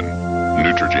 Solution: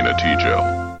 Neutrogena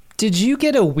T-gel. Did you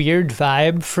get a weird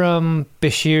vibe from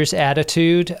Bashir's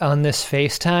attitude on this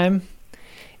FaceTime?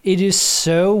 It is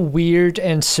so weird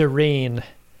and serene,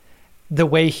 the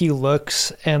way he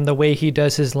looks and the way he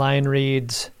does his line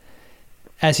reads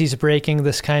as he's breaking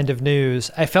this kind of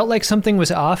news. I felt like something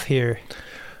was off here.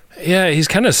 Yeah, he's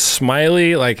kind of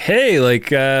smiley, like, hey, like,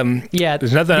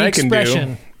 there's nothing I can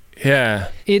do. Yeah.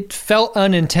 It felt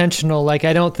unintentional. Like,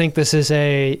 I don't think this is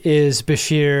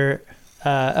Bashir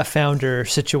a founder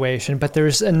situation, but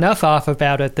there's enough off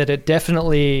about it that it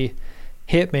definitely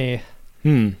hit me.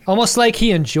 Almost like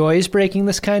he enjoys breaking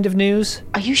this kind of news.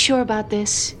 Are you sure about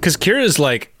this? Because Kira's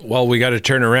like, well, we got to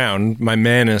turn around. My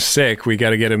man is sick. We got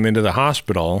to get him into the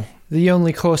hospital. The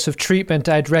only course of treatment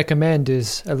I'd recommend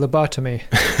is a lobotomy.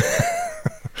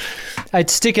 I'd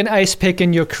stick an ice pick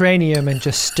in your cranium and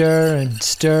just stir and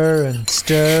stir and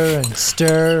stir and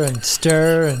stir and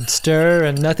stir and stir,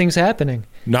 and nothing's happening.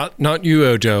 Not you,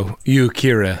 Odo. You,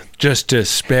 Kira. Just to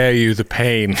spare you the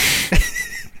pain.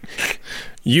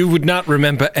 You would not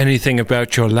remember anything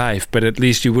about your life, but at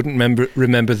least you wouldn't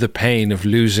remember the pain of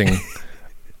losing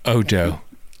Odo.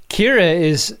 Kira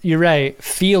is, you're right,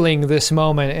 feeling this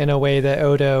moment in a way that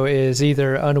Odo is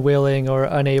either unwilling or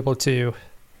unable to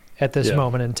at this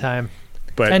moment in time.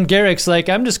 And Garrick's like,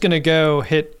 I'm just going to go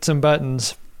hit some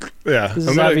buttons. Yeah. This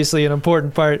is obviously an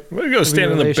important part. I'm going to go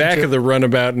stand in the back of the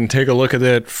runabout and take a look at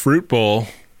that fruit bowl,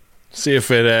 see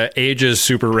if it ages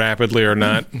super rapidly or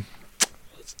not.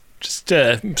 Just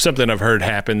something I've heard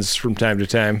happens from time to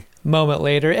time. Moment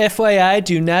later, FYI,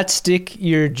 do not stick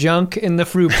your junk in the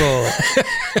fruit bowl.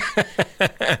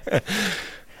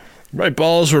 My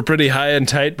balls were pretty high and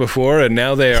tight before, and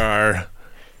now they are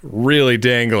really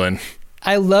dangling.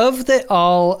 I love that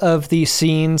all of the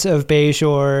scenes of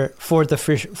Bajor for the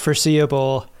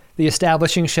foreseeable, the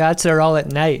establishing shots, are all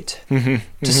at night to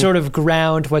sort of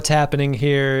ground what's happening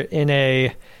here in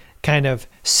a kind of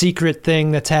secret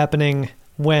thing that's happening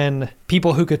when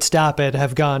people who could stop it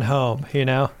have gone home, you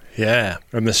know? Yeah.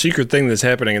 And the secret thing that's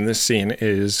happening in this scene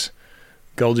is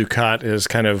Gul Dukat is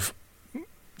kind of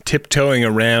tiptoeing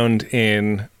around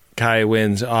in Kai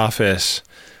Wynn's office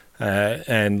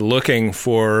and looking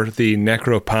for the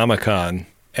Necropomicon.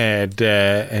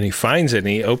 And he finds it and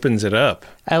he opens it up.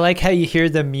 I like how you hear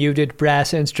the muted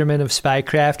brass instrument of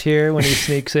Spycraft here when he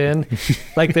sneaks in.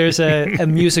 Like there's a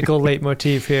musical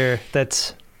leitmotif here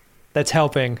that's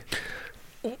helping.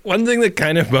 One thing that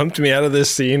kind of bumped me out of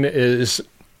this scene is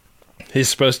he's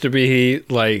supposed to be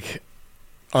like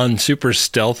on super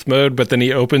stealth mode, but then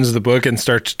he opens the book and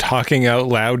starts talking out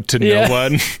loud to no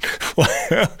one.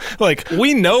 Like,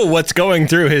 we know what's going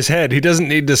through his head. He doesn't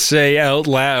need to say out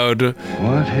loud,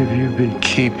 "What have you been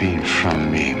keeping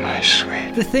from me, my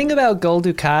sweet?" The thing about Gul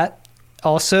Dukat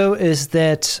also is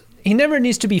that he never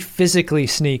needs to be physically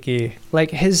sneaky.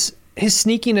 Like, his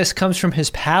sneakiness comes from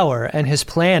his power and his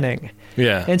planning.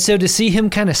 Yeah. And so to see him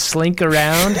kind of slink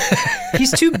around,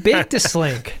 he's too big to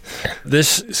slink.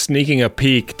 This sneaking a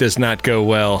peek does not go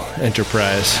well,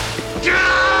 Enterprise.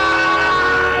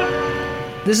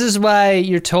 This is why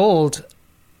you're told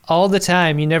all the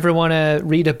time you never want to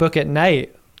read a book at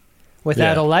night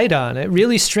without a light on. It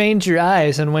really strains your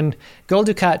eyes, and when Gul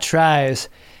Dukat tries,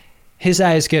 his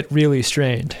eyes get really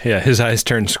strained. Yeah, his eyes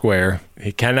turn square.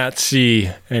 He cannot see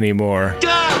anymore.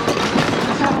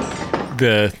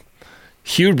 The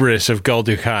hubris of Gul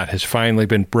Dukat has finally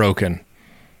been broken.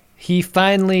 He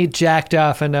finally jacked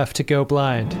off enough to go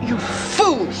blind. You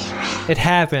fool! It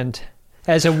happened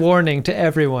as a warning to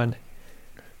everyone.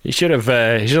 He should have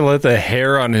let the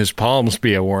hair on his palms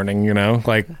be a warning, you know?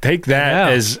 Like, take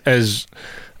that as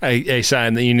a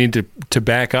sign that you need to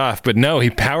back off. But no, he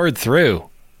powered through.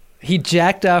 He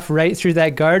jacked off right through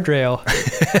that guardrail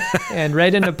and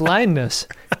right into blindness.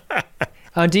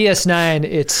 On DS9,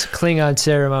 it's Klingon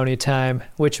ceremony time,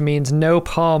 which means no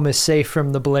palm is safe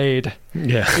from the blade.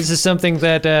 Yeah. This is something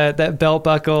that Belt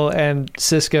Buckle and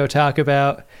Cisco talk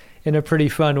about in a pretty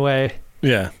fun way.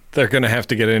 Yeah, they're going to have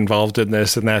to get involved in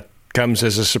this, and that comes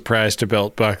as a surprise to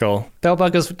Belt Buckle. Belt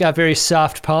Buckle's got very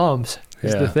soft palms,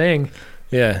 is the thing.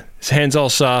 Yeah, his hands all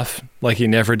soft, like he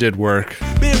never did work.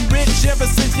 Been rich ever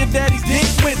since your daddy's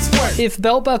dick went squirt. If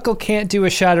Belt Buckle can't do a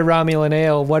shot of Romulan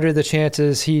ale, what are the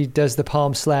chances he does the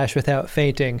palm slash without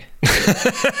fainting?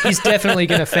 He's definitely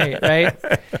going to faint, right?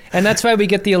 And that's why we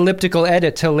get the elliptical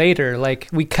edit till later. Like,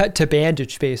 we cut to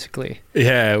bandage, basically.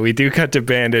 Yeah, we do cut to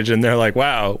bandage, and they're like,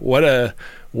 wow, what a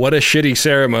shitty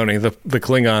ceremony the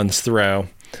Klingons throw.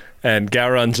 And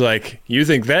Gowron's like, you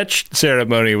think that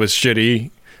ceremony was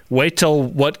shitty? Wait till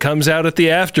what comes out at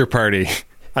the after party.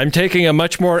 I'm taking a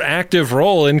much more active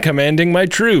role in commanding my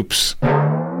troops.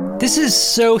 This is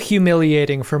so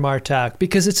humiliating for Martok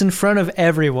because it's in front of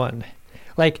everyone.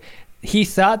 Like, he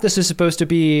thought this was supposed to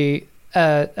be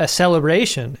a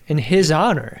celebration in his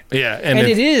honor. Yeah, and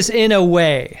it is in a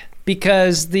way,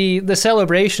 because the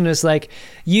celebration is like,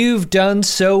 you've done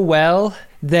so well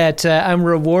that I'm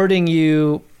rewarding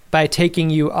you by taking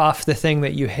you off the thing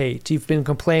that you hate. You've been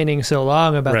complaining so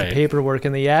long about the paperwork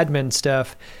and the admin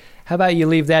stuff. How about you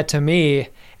leave that to me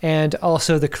and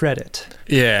also the credit?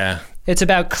 Yeah. It's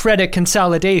about credit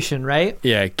consolidation, right?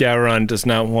 Yeah, Gowron does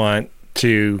not want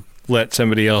to let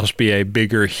somebody else be a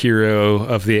bigger hero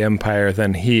of the Empire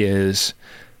than he is.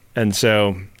 And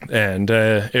so,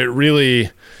 it really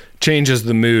changes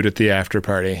the mood at the after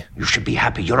party. You should be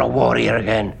happy you're a warrior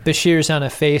again. Bashir's on a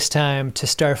FaceTime to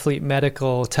Starfleet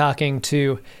Medical talking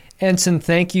to Ensign,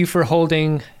 thank you for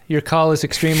holding. Your call is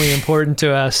extremely important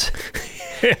to us.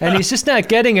 Yeah. And he's just not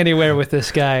getting anywhere with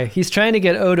this guy. He's trying to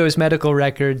get Odo's medical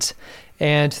records,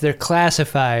 and they're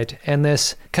classified. And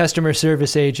this customer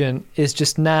service agent is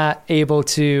just not able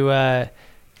to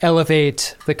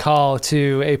elevate the call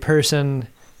to a person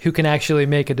who can actually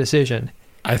make a decision.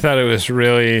 I thought it was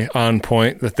really on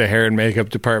point that the hair and makeup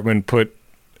department put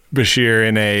Bashir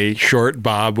in a short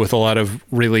bob with a lot of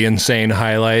really insane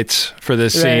highlights for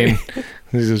this scene.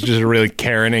 He was just really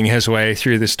Karening his way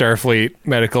through the Starfleet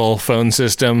medical phone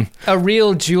system. A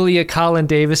real Julia Collin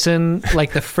Davison,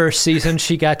 like the first season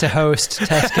she got to host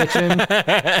Test Kitchen.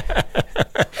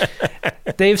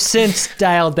 They've since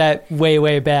dialed that way,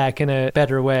 way back in a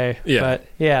better way. Yeah. But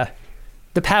yeah.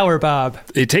 The power bob.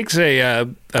 He takes a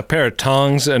pair of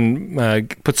tongs and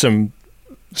puts some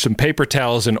paper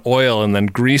towels and oil and then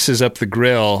greases up the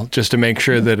grill just to make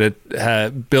sure that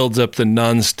it builds up the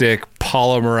nonstick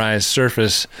polymerized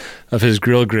surface of his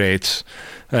grill grates.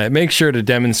 Make sure to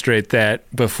demonstrate that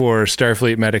before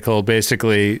Starfleet Medical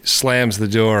basically slams the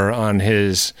door on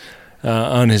his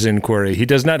inquiry. He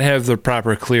does not have the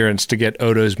proper clearance to get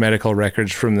Odo's medical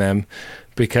records from them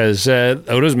because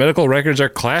Odo's medical records are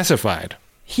classified.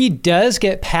 He does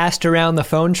get passed around the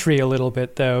phone tree a little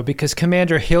bit, though, because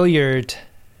Commander Hilliard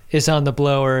is on the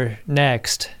blower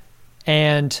next.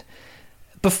 And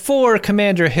before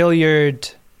Commander Hilliard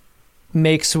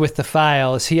makes with the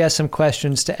files, he has some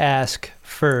questions to ask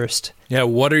first. Yeah,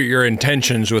 what are your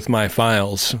intentions with my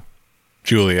files,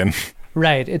 Julian?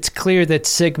 Right. It's clear that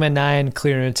Sigma 9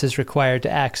 clearance is required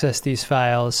to access these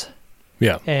files.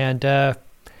 Yeah.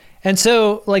 And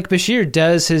so, like, Bashir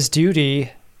does his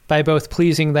duty by both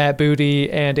pleasing that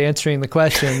booty and answering the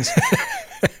questions.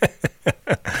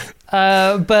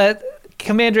 But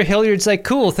Commander Hilliard's like,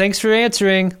 cool, thanks for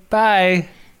answering. Bye.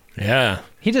 Yeah.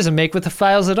 He doesn't make with the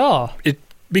files at all. It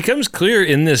becomes clear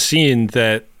in this scene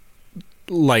that,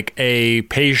 like, a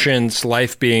patient's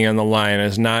life being on the line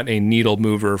is not a needle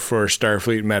mover for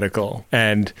Starfleet Medical.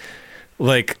 And,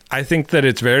 like, I think that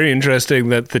it's very interesting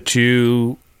that the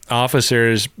two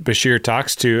officers Bashir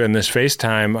talks to in this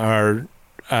FaceTime are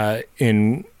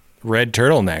in red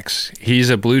turtlenecks. He's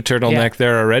a blue turtleneck,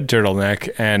 they're a red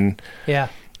turtleneck, and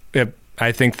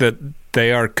I think that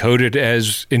they are coded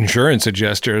as insurance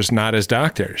adjusters, not as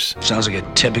doctors. Sounds like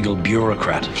a typical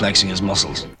bureaucrat flexing his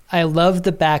muscles. I love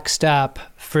the backstop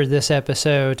for this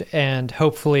episode, and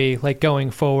hopefully, like,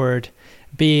 going forward,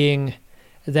 being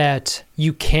that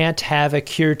you can't have a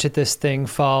cure to this thing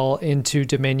fall into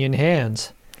Dominion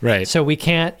hands. Right. So we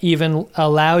can't even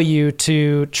allow you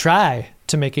to try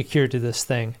to make a cure to this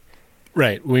thing.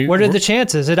 Right. What are the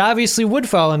chances? It obviously would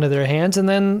fall into their hands, and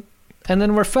then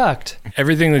we're fucked.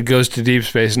 Everything that goes to Deep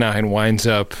Space Nine winds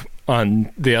up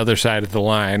on the other side of the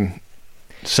line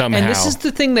somehow. And this is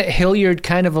the thing that Hilliard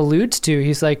kind of alludes to.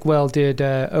 He's like, well, did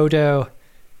Odo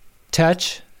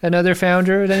touch another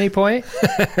founder at any point?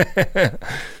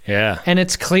 Yeah. And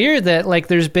it's clear that, like,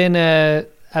 there's been an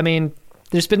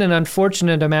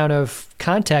unfortunate amount of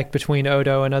contact between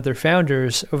Odo and other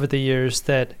founders over the years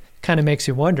that kind of makes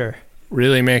you wonder.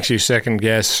 Really makes you second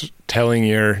guess telling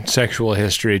your sexual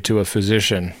history to a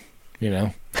physician, you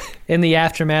know? In the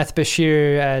aftermath,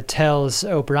 Bashir tells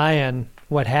O'Brien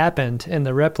what happened in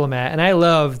the Replomat, and I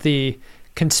love the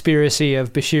conspiracy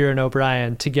of Bashir and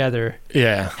O'Brien together.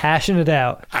 Yeah. Hashing it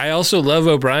out. I also love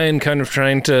O'Brien kind of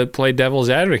trying to play devil's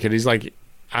advocate. He's like,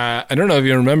 I don't know if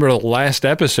you remember the last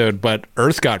episode, but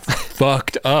Earth got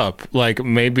fucked up. Like,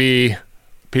 maybe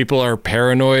people are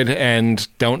paranoid and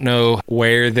don't know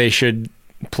where they should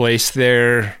place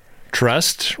their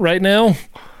trust right now.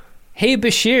 Hey,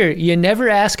 Bashir, you never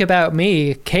ask about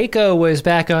me. Keiko was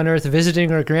back on Earth visiting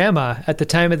her grandma at the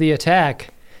time of the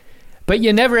attack, but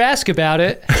you never ask about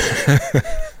it.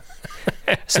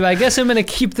 So I guess I'm going to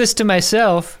keep this to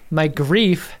myself, my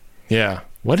grief. Yeah.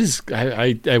 What is...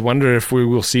 I wonder if we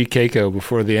will see Keiko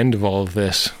before the end of all of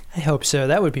this. I hope so.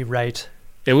 That would be right.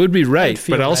 It would be right,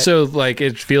 but also, like,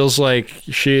 it feels like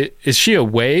is she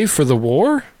away for the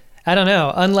war? I don't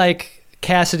know. Unlike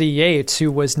Cassidy Yates,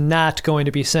 who was not going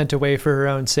to be sent away for her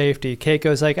own safety,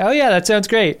 Keiko's like, oh yeah, that sounds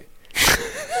great.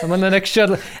 I'm on the next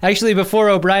shuttle. Actually, before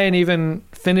O'Brien even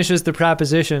finishes the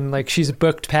proposition like she's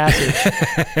booked passage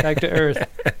back to Earth.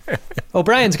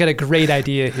 O'Brien's got a great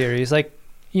idea here. He's like,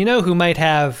 you know who might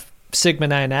have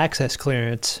Sigma-9 access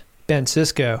clearance? Ben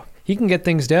Sisko. He can get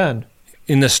things done.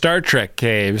 In the Star Trek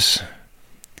caves,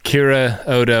 Kira,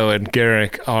 Odo, and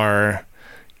Garrick are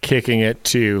kicking it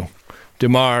to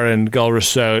Damar and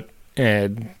Gulrasot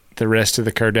and the rest of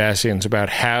the Cardassians about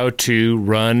how to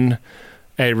run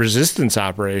a resistance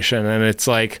operation. And it's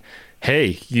like,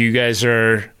 hey, you guys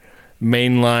are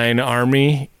mainline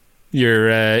army.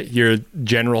 You're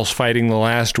generals fighting the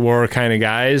last war kind of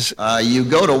guys. You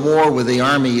go to war with the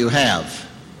army you have,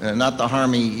 not the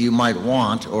army you might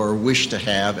want or wish to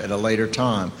have at a later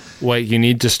time. What you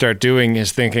need to start doing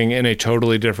is thinking in a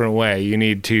totally different way. You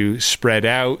need to spread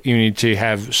out. You need to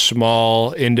have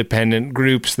small, independent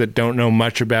groups that don't know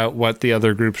much about what the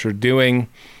other groups are doing,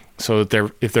 so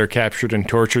that if they're captured and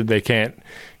tortured, they can't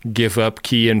give up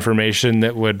key information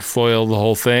that would foil the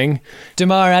whole thing.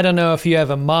 Damar, I don't know if you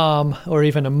have a mom or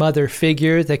even a mother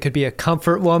figure that could be a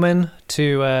comfort woman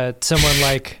to someone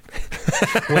like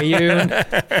Wayun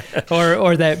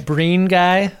or that Breen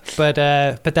guy, but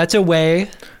that's a way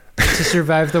to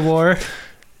survive the war.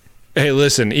 Hey,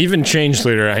 listen, even Change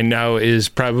Leader I know is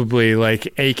probably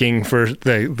like aching for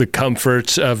the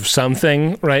comforts of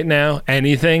something right now,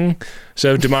 anything.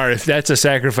 So, Damar, if that's a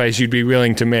sacrifice you'd be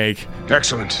willing to make.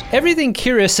 Excellent. Everything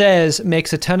Kira says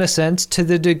makes a ton of sense to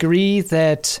the degree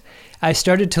that I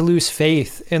started to lose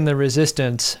faith in the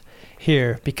Resistance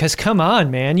here. Because come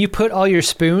on, man, you put all your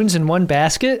spoons in one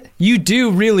basket? You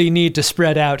do really need to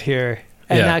spread out here.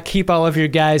 And not keep all of your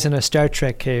guys in a Star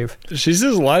Trek cave. She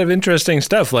says a lot of interesting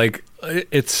stuff. Like,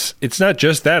 it's not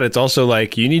just that. It's also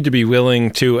like you need to be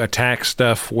willing to attack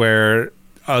stuff where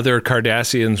other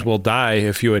Cardassians will die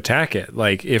if you attack it.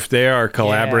 Like, if they are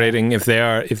collaborating, if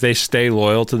they stay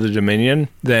loyal to the Dominion,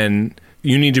 then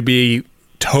you need to be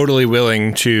totally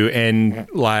willing to end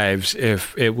lives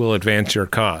if it will advance your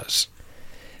cause.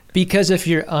 Because if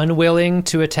you're unwilling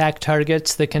to attack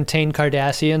targets that contain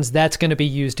Cardassians, that's going to be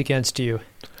used against you.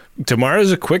 Tamara's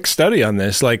a quick study on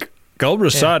this. Like,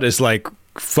 Gulrasot is like,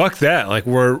 fuck that. Like,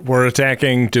 we're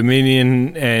attacking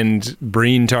Dominion and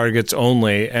Breen targets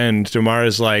only. And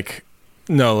Tamara's like,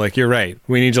 no, like, you're right.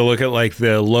 We need to look at, like,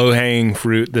 the low-hanging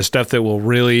fruit, the stuff that will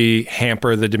really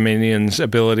hamper the Dominion's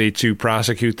ability to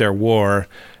prosecute their war.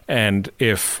 And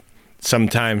if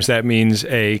sometimes that means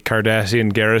a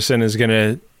Cardassian garrison is going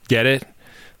to get it,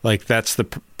 like, that's the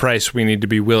price we need to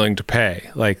be willing to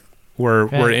pay. Like,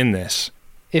 we're in this.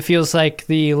 It feels like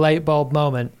the light bulb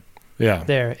moment. Yeah.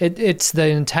 There. It's the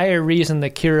entire reason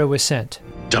that Kira was sent.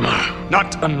 Damar,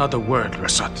 not another word,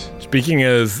 Rasat. Speaking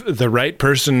of the right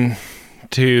person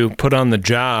to put on the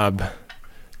job,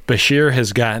 Bashir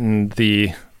has gotten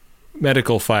the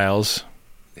medical files.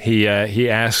 He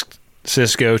asked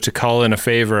Sisko to call in a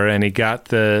favor, and he got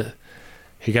the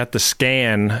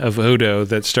scan of Odo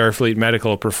that Starfleet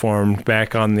Medical performed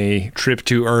back on the trip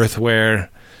to Earth where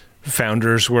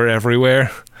founders were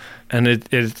everywhere. And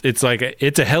it's like,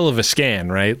 it's a hell of a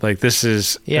scan, right? Like, this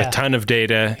is a ton of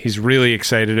data. He's really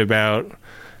excited about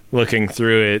looking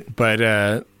through it.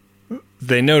 But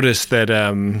they noticed that,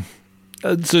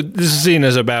 so this is seen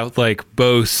as about, like,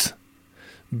 both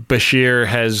Bashir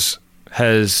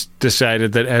has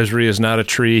decided that Esri is not a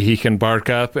tree he can bark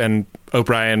up, and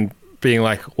O'Brien being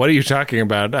like, what are you talking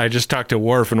about? I just talked to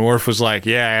Worf, and Worf was like,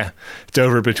 yeah, it's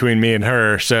over between me and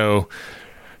her, so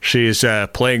she's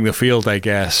playing the field, I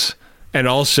guess. And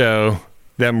also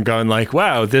them going like,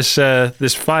 wow, this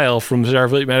file from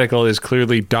Starfleet Medical is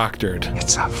clearly doctored.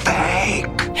 It's a fake.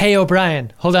 Hey,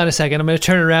 O'Brien, hold on a second. I'm going to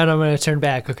turn around. I'm going to turn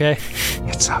back, okay?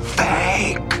 It's a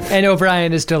fake. And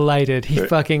O'Brien is delighted. He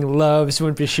fucking loves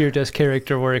when Bashir does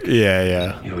character work.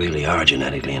 Yeah. You really are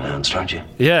genetically enhanced, aren't you?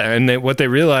 Yeah, and what they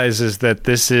realize is that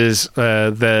this is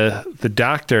the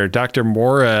doctor, Dr.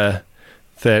 Mora,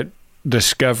 that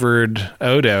discovered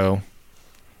Odo,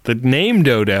 that named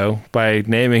Odo by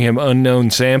naming him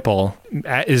Unknown Sample,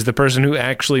 is the person who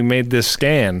actually made this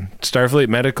scan. Starfleet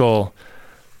Medical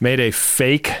made a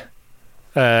fake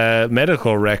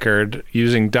medical record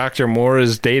using Dr.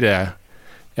 Mora's data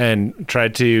and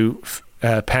tried to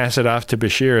pass it off to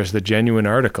Bashir as the genuine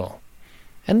article.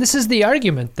 And this is the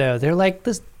argument, though. They're like,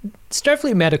 this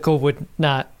Starfleet Medical would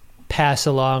not pass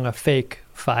along a fake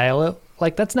file.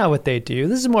 Like, that's not what they do.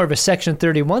 This is more of a Section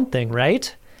 31 thing,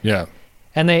 right? Yeah.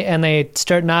 And they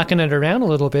start knocking it around a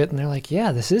little bit, and they're like,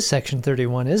 yeah, this is Section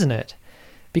 31, isn't it?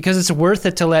 Because it's worth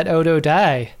it to let Odo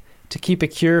die to keep a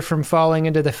cure from falling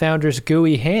into the Founder's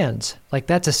gooey hands. Like,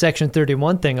 that's a Section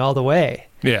 31 thing all the way.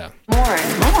 Yeah. Morn.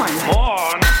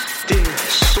 Dear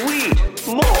sweet.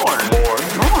 Morn. Morn.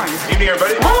 Morn. Evening,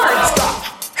 everybody. Morn.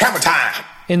 Stop.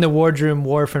 in the wardroom,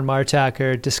 Worf and Martok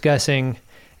are discussing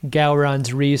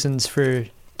Gowron's reasons for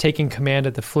taking command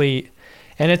of the fleet.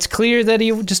 And it's clear that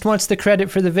he just wants the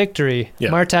credit for the victory. Yeah.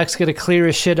 Martok's going to clear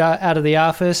his shit out of the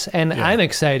office, and I'm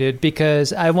excited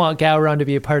because I want Gowron to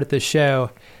be a part of the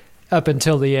show up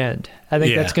until the end. I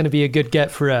think that's going to be a good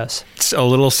get for us. It's a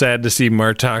little sad to see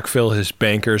Martok fill his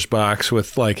banker's box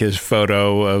with like his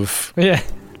photo of... Yeah.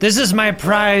 This is my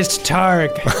prized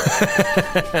Targ.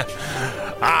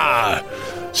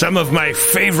 Some of my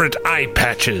favorite eye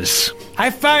patches. I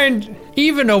find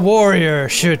even a warrior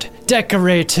should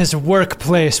decorate his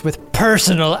workplace with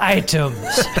personal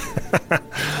items.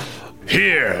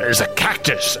 Here is a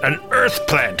cactus, an earth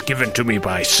plant given to me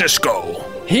by Cisco.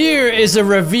 Here is a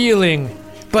revealing,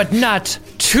 but not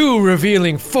too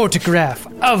revealing photograph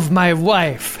of my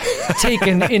wife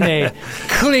taken in a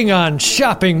Klingon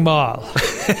shopping mall.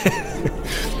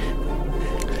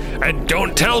 And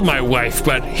don't tell my wife,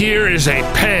 but here is a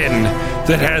pen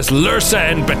that has Lursa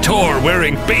and Bator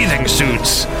wearing bathing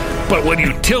suits. But when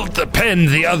you tilt the pen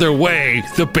the other way,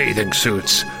 the bathing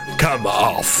suits come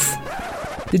off.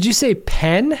 Did you say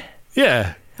pen?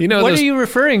 Yeah. You know, what are you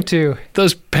referring to?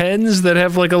 Those pens that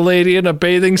have like a lady in a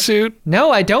bathing suit?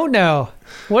 No, I don't know.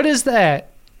 What is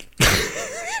that?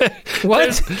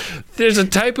 What? There's a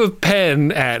type of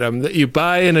pen, Adam, that you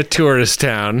buy in a tourist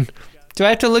town. Do I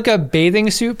have to look up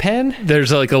bathing suit pen?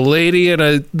 There's like a lady in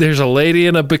a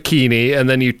bikini, and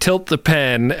then you tilt the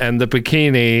pen, and the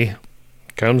bikini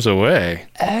comes away.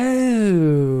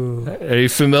 Oh. Are you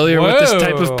familiar with this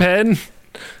type of pen?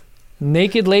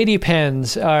 Naked lady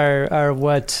pens are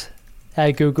what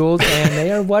I Googled, and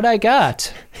they are what I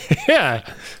got. Yeah.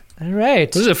 All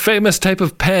right. This is a famous type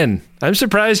of pen. I'm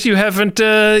surprised you haven't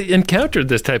encountered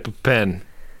this type of pen.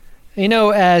 You know,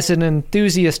 as an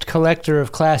enthusiast collector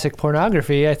of classic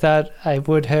pornography, I thought I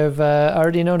would have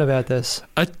already known about this.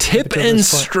 A tip and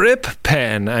strip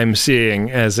pen I'm seeing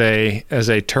as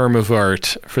a term of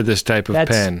art for this type of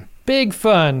pen. Big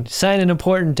fun. Sign an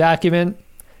important document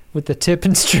with the tip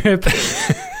and strip.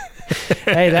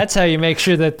 Hey, that's how you make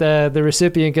sure that the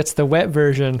recipient gets the wet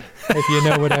version, if you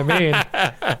know what I mean.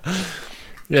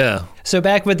 Yeah. So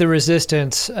back with the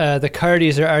Resistance, the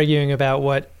Cardis are arguing about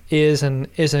what is and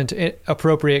isn't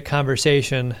appropriate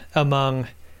conversation among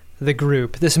the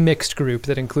group, this mixed group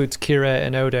that includes Kira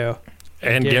and Odo.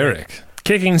 And Garrick.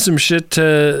 Kicking some shit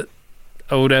to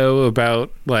Odo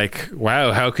about, like,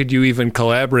 wow, how could you even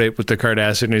collaborate with the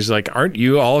Cardassians? He's like, aren't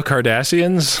you all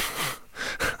Cardassians?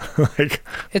 Like,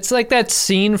 it's like that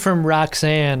scene from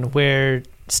Roxanne where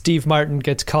Steve Martin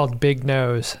gets called Big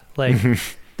Nose. Like,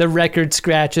 the record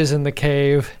scratches in the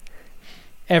cave.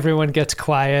 Everyone gets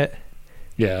quiet.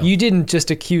 Yeah. You didn't just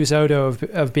accuse Odo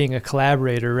of being a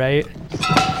collaborator, right?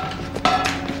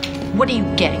 What are you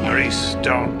getting at? Reese,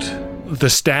 don't. The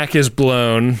stack is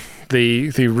blown.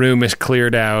 The room is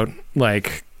cleared out.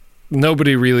 Like,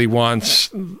 nobody really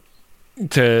wants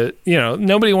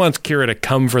nobody wants Kira to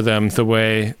come for them the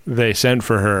way they sent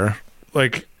for her.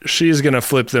 Like, she's going to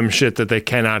flip them shit that they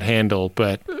cannot handle,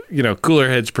 but, cooler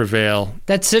heads prevail.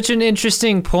 That's such an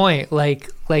interesting point. Like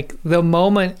the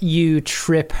moment you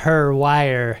trip her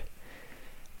wire,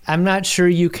 I'm not sure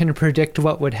you can predict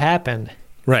what would happen.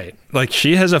 Right. Like,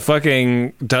 she has a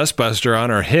fucking dustbuster on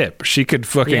her hip. She could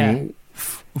fucking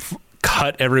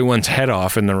cut everyone's head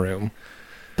off in the room.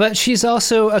 But she's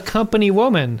also a company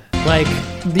woman. Like,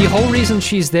 the whole reason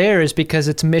she's there is because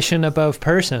it's mission above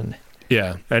person.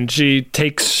 Yeah, and she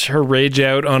takes her rage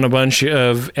out on a bunch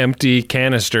of empty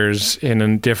canisters in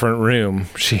a different room.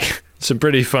 Some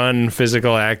pretty fun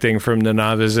physical acting from the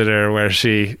Visitor, where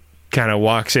she kind of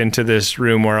walks into this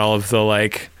room where all of the,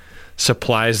 like,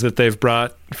 supplies that they've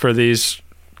brought for these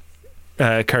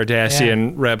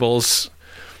Cardassian rebels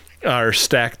are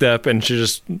stacked up, and she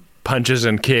just punches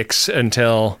and kicks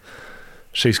until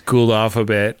she's cooled off a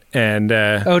bit. And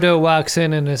Odo walks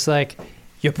in and is like,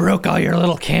 "You broke all your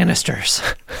little canisters."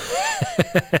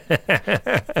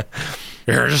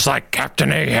 You're just like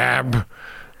Captain Ahab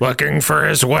looking for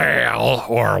his whale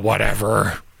or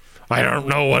whatever. I don't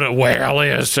know what a whale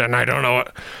is, and I don't know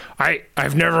what...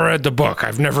 I've never read the book.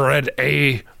 I've never read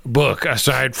a book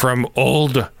aside from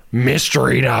old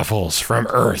mystery novels from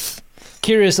Earth.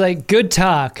 Kira's like, "Good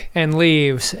talk," and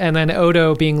leaves. And then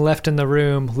Odo, being left in the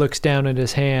room, looks down at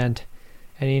his hand,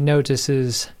 and he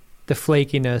notices the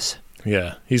flakiness.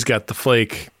 Yeah, he's got the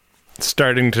flake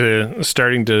starting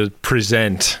to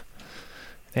present.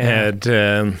 Yeah.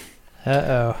 And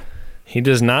he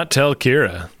does not tell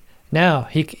Kira. No,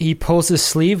 he pulls his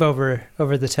sleeve over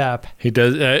the top. He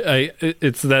does.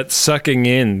 It's that sucking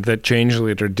in that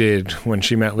Changeleader did when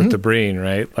she met with the Breen,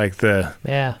 right? Like I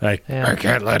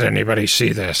can't let anybody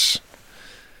see this.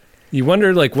 You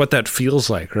wonder like what that feels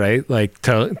like, right? Like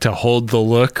to hold the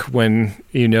look when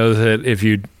you know that if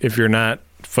you're not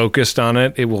focused on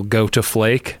it, it will go to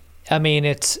flake. I mean,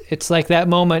 it's like that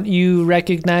moment you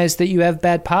recognize that you have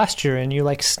bad posture and you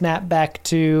like snap back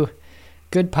to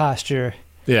good posture.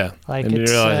 Yeah. Like and you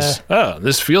realize, oh,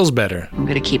 this feels better. I'm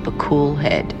going to keep a cool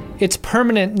head. It's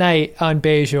permanent night on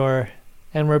Bajor,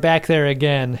 and we're back there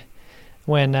again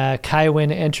when Kai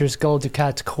Wynn enters Gul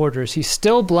Dukat's quarters. He's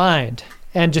still blind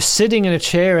and just sitting in a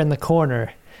chair in the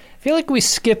corner. I feel like we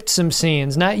skipped some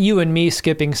scenes, not you and me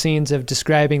skipping scenes of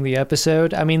describing the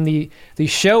episode. I mean, the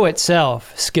show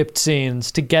itself skipped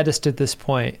scenes to get us to this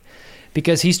point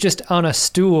because he's just on a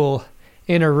stool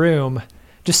in a room,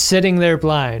 just sitting there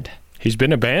blind. He's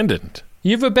been abandoned.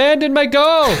 You've abandoned my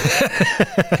goal!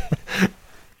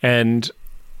 And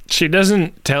she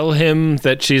doesn't tell him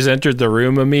that she's entered the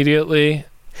room immediately.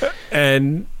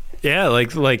 And yeah,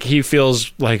 like he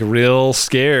feels like real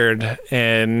scared,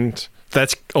 and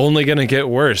that's only going to get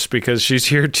worse because she's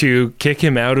here to kick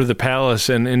him out of the palace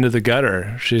and into the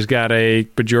gutter. She's got a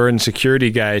Bajoran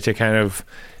security guy to kind of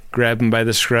grab him by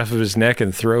the scruff of his neck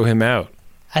and throw him out.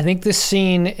 I think this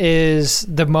scene is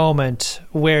the moment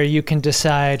where you can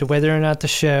decide whether or not the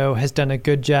show has done a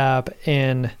good job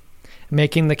in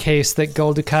making the case that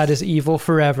Gul Dukat is evil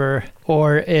forever,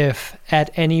 or if at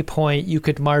any point you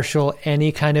could marshal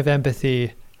any kind of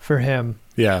empathy for him.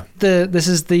 Yeah. This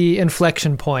is the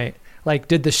inflection point. Like,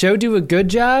 did the show do a good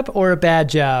job or a bad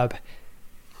job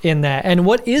in that? And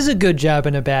what is a good job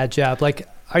and a bad job? Like,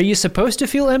 are you supposed to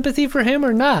feel empathy for him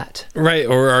or not? Right.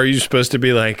 Or are you supposed to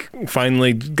be like,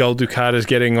 finally, Gul Dukat is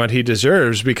getting what he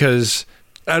deserves? Because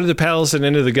out of the palace and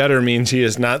into the gutter means he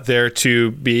is not there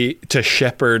to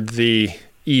shepherd the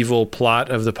evil plot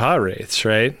of the Pa Wraiths,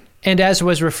 right? And as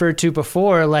was referred to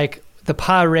before, like, the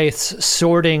Pa Wraiths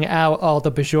sorting out all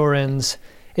the Bajorans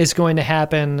is going to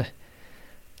happen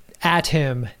at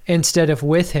him instead of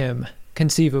with him,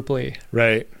 conceivably.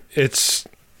 Right. It's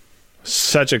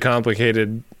such a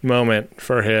complicated moment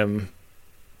for him.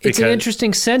 It's an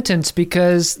interesting sentence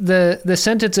because the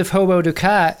sentence of Hobo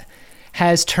Dukat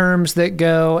has terms that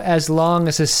go as long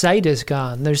as his sight is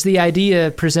gone. There's the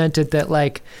idea presented that,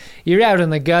 like, you're out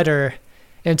in the gutter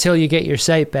until you get your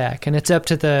sight back, and it's up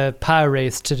to the Pa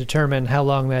Wraiths to determine how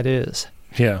long that is.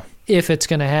 Yeah. If it's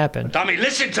going to happen. Tommy,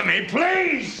 listen to me,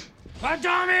 please!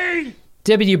 Tommy!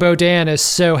 W. Bodan is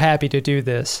so happy to do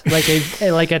this.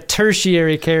 Like a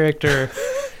tertiary character.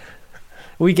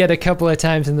 We get a couple of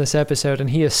times in this episode, and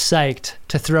he is psyched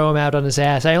to throw him out on his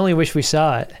ass. I only wish we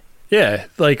saw it. Yeah,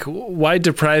 like, why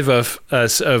deprive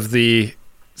us of the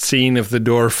scene of the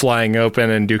door flying open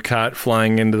and Dukat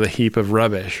flying into the heap of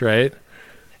rubbish, right?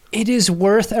 It is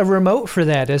worth a remote for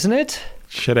that, isn't it?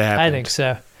 Should have happened. I think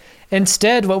so.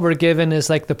 Instead, what we're given is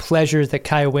like the pleasure that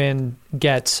Kai Wynn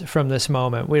gets from this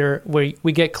moment.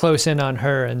 We get close in on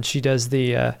her, and she does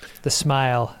the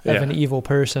smile of an evil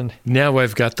person. Now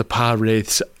I've got the Pa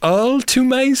Wraiths all to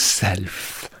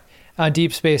myself. On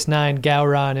Deep Space Nine,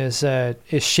 Gowron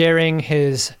is sharing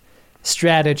his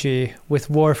strategy with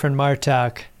Worf and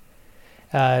Martok.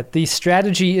 The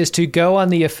strategy is to go on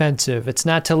the offensive. It's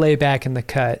not to lay back in the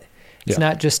cut. It's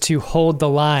not just to hold the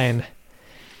line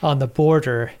on the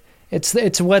border.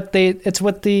 It's what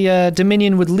the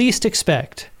Dominion would least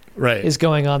expect. Right. Is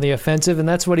going on the offensive, and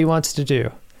that's what he wants to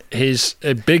do. He's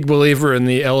a big believer in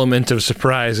the element of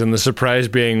surprise, and the surprise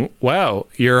being, wow,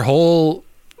 your whole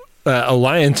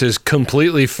alliance is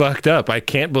completely fucked up. I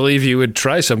can't believe you would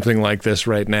try something like this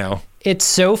right now. It's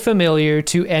so familiar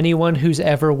to anyone who's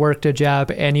ever worked a job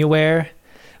anywhere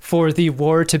for the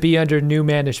war to be under new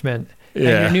management. Yeah.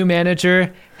 And your new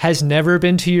manager has never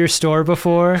been to your store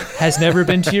before, has never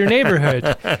been to your neighborhood,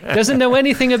 doesn't know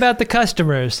anything about the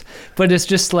customers, but it's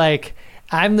just like,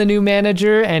 I'm the new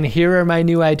manager, and here are my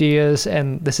new ideas,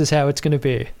 and this is how it's going to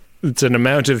be. It's an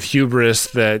amount of hubris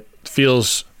that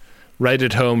feels right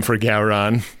at home for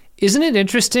Gowron. Isn't it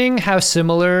interesting how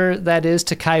similar that is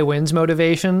to Kai Wynn's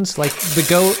motivations? Like,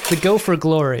 the go for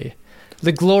glory,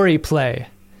 the glory play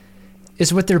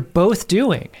is what they're both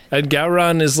doing. And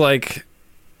Gowron is like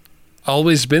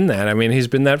always been that. I mean, he's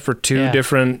been that for two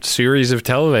different series of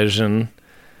television,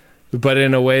 but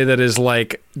in a way that is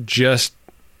like just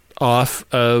off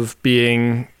of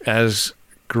being as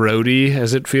grody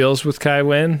as it feels with Kai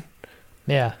Wynn.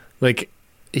 Yeah. Like,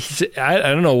 I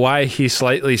don't know why he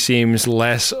slightly seems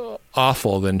less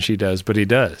awful than she does, but he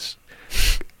does.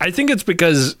 I think it's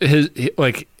because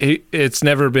it's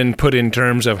never been put in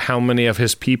terms of how many of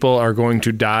his people are going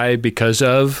to die because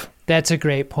of. That's a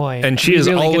great point. And she is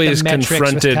always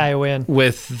confronted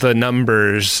with the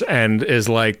numbers and is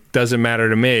like, doesn't matter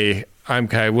to me. I'm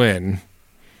Kai Wynn.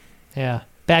 Yeah.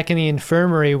 Back in the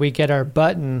infirmary, we get our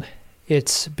button.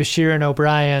 It's Bashir and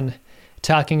O'Brien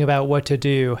talking about what to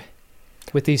do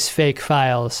with these fake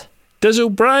files. Does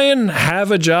O'Brien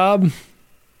have a job?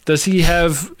 Does he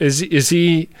have... Is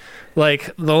he...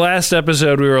 Like, the last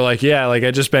episode, we were like, yeah, like,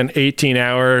 I just spent 18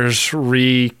 hours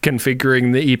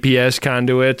reconfiguring the EPS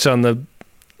conduits on the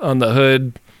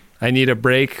hood. I need a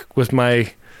break with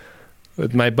my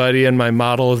buddy and my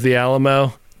model of the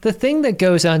Alamo. The thing that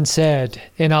goes unsaid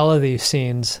in all of these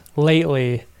scenes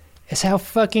lately is how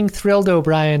fucking thrilled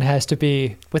O'Brien has to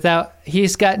be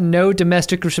he's got no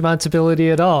domestic responsibility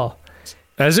at all.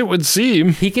 As it would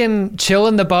seem. He can chill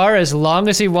in the bar as long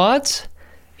as he wants.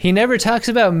 He never talks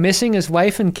about missing his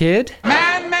wife and kid.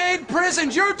 Man-made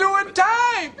prisons, you're doing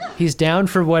time! He's down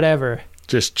for whatever.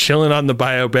 Just chilling on the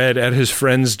bio bed at his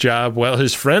friend's job while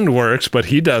his friend works, but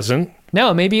he doesn't.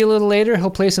 No, maybe a little later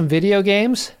he'll play some video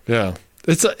games. Yeah.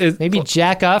 Maybe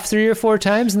jack off 3 or 4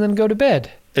 times and then go to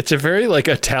bed. It's a very, like,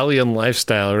 Italian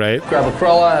lifestyle, right? Grab a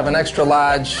Corolla, have an extra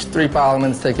large, 3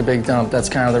 parliaments, take a big dump. That's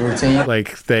kind of the routine.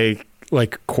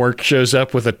 Like Quark shows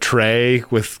up with a tray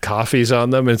with coffees on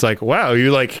them. And it's like, wow, you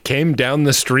like came down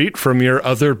the street from your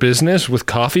other business with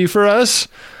coffee for us?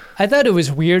 I thought it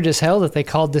was weird as hell that they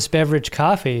called this beverage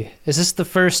coffee. Is this the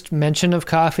first mention of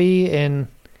coffee in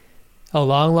a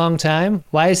long, long time?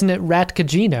 Why isn't it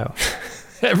Ratcagino?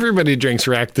 Everybody drinks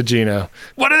Ratcagino.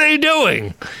 What are they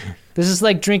doing? This is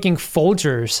like drinking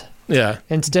Folgers. Yeah.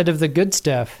 Instead of the good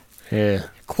stuff. Yeah.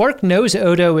 Quark knows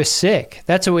Odo is sick.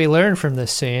 That's what we learn from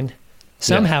this scene.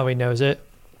 Somehow he knows it.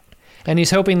 And he's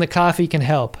hoping the coffee can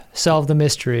help solve the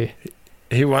mystery.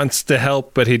 He wants to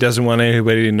help, but he doesn't want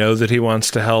anybody to know that he wants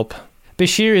to help.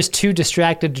 Bashir is too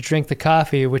distracted to drink the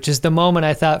coffee, which is the moment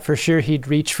I thought for sure he'd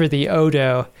reach for the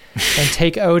Odo and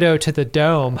take Odo to the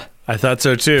dome. I thought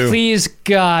so too. Please,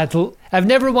 God. I've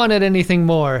never wanted anything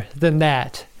more than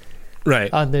that.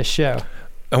 Right. On this show.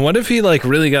 And what if he like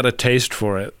really got a taste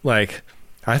for it? Like,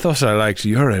 I thought I liked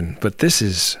urine, but this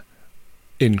is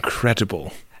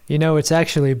incredible. You know, it's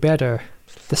actually better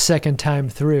the second time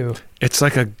through. It's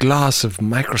like a glass of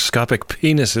microscopic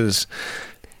penises.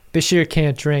 Bashir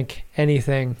can't drink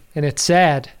anything, and it's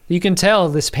sad. You can tell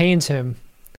this pains him.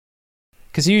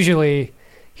 Because usually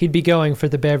he'd be going for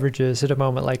the beverages at a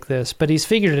moment like this, but he's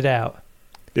figured it out.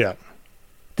 Yeah.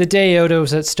 The day Odo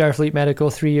was at Starfleet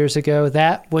Medical 3 years ago,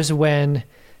 that was when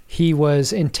he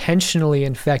was intentionally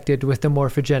infected with the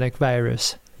morphogenic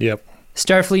virus. Yep.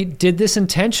 Starfleet did this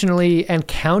intentionally and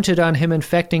counted on him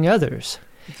infecting others.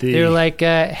 They were like,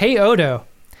 hey, Odo,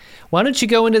 why don't you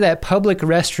go into that public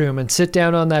restroom and sit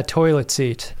down on that toilet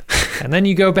seat? And then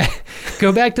you go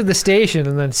back to the station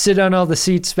and then sit on all the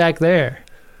seats back there.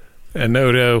 And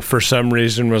Odo, for some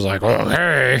reason, was like, oh,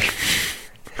 hey,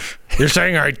 you're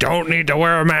saying I don't need to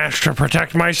wear a mask to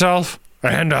protect myself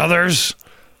and others?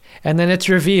 And then it's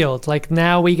revealed, like,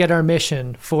 now we get our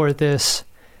mission for this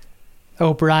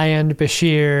O'Brien,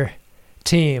 Bashir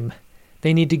team.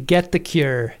 They need to get the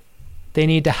cure. They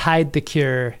need to hide the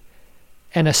cure.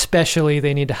 And especially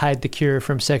they need to hide the cure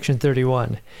from Section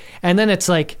 31. And then it's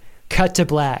like, cut to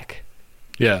black.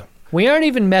 Yeah. We aren't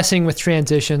even messing with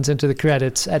transitions into the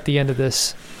credits at the end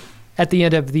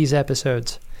of these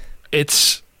episodes.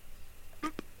 It's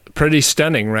pretty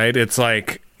stunning, right? It's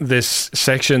like this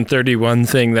Section 31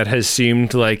 thing that has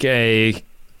seemed like a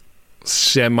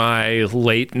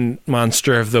semi-latent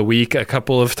monster of the week a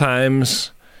couple of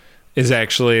times is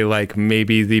actually like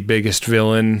maybe the biggest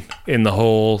villain in the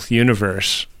whole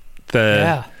universe.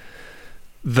 The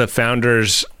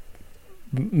founders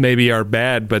maybe are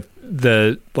bad, but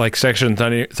the like Section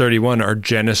 31 are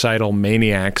genocidal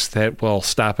maniacs that will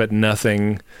stop at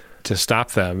nothing to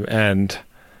stop them, and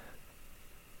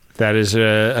that is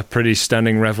a pretty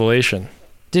stunning revelation.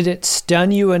 Did it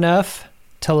stun you enough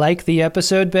to like the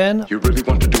episode, Ben? You really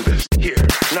want to do this? Here,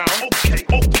 now, okay,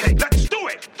 let's do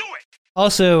it!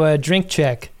 Also, a drink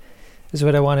check is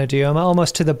what I want to do. I'm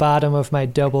almost to the bottom of my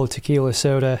double tequila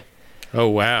soda. Oh,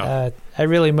 wow. I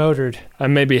really motored.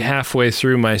 I'm maybe halfway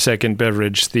through my second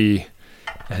beverage, the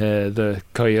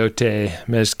Coyote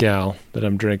Mezcal that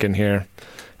I'm drinking here.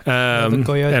 The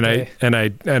Coyote.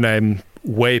 And I'm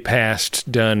way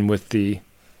past done with the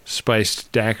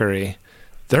spiced daiquiri.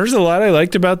 There's a lot I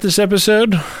liked about this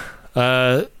episode.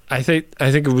 I think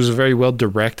it was a very well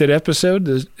directed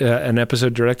episode. An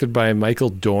episode directed by Michael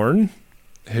Dorn,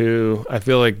 who I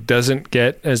feel like doesn't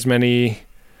get as many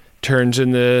turns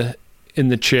in the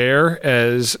chair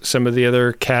as some of the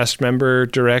other cast member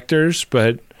directors,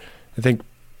 but I think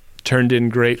turned in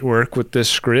great work with this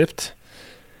script.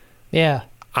 Yeah.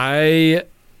 I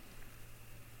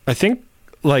think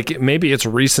like maybe it's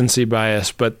recency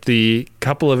bias, but the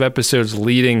couple of episodes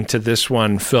leading to this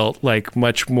one felt like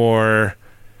much more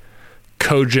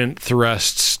cogent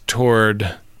thrusts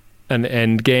toward an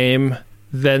end game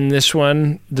than this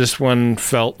one. This one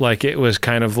felt like it was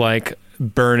kind of like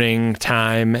burning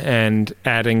time and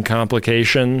adding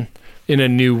complication in a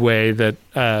new way that,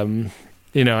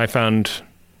 I found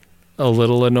a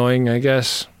little annoying, I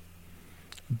guess.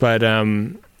 But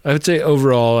I would say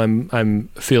overall, I'm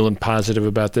feeling positive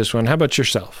about this one. How about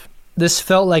yourself? This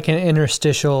felt like an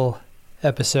interstitial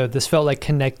episode. This felt like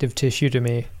connective tissue to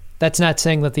me. That's not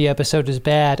saying that the episode is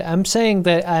bad. I'm saying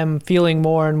that I'm feeling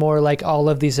more and more like all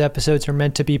of these episodes are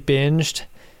meant to be binged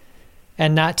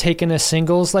and not taken as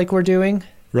singles like we're doing.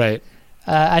 Right.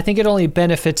 I think it only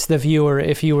benefits the viewer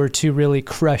if you were to really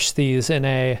crush these in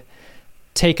a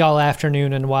take all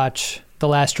afternoon and watch the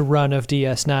last run of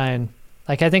DS9.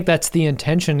 Like, I think that's the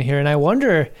intention here, and I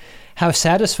wonder how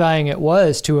satisfying it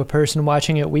was to a person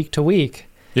watching it week to week.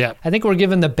 Yeah. I think we're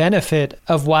given the benefit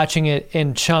of watching it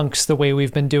in chunks the way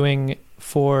we've been doing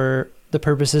for the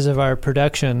purposes of our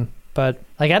production. But,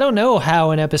 like, I don't know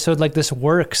how an episode like this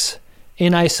works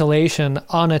in isolation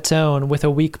on its own with a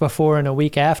week before and a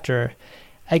week after.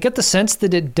 I get the sense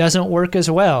that it doesn't work as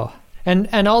well.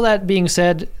 And all that being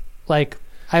said, like,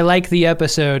 I like the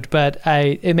episode, but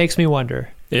it makes me wonder.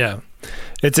 Yeah.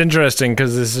 It's interesting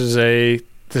because this is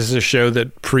a show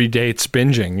that predates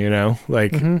binging, you know?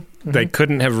 Like, they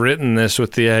couldn't have written this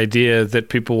with the idea that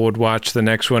people would watch the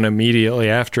next one immediately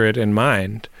after it in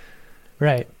mind.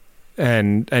 Right.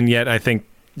 And yet I think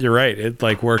you're right. It,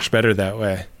 like, works better that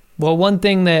way. Well, one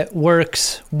thing that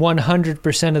works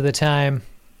 100% of the time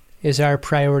is our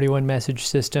priority one message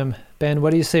system. Ben, what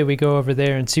do you say we go over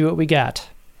there and see what we got?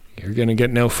 You're going to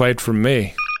get no fight from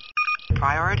me.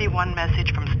 Priority one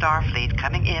message from Starfleet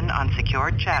coming in on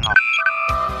secured channel.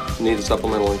 Need a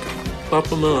supplemental income.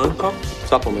 Supplemental income?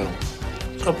 Supplemental.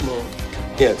 Supplemental.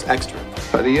 Yeah, it's extra.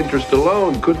 The interest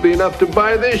alone could be enough to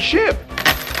buy this ship.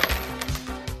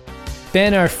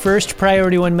 Ben, our first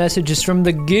priority one message is from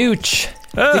the Gooch.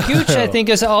 The Gooch, I think,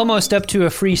 is almost up to a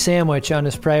free sandwich on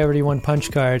his priority one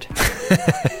punch card.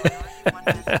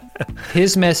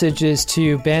 His message is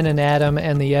to Ben and Adam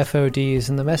and the FODs,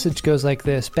 and the message goes like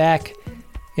this. Back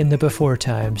in the before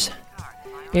times.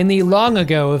 In the long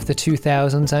ago of the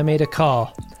 2000s, I made a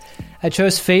call. I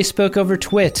chose Facebook over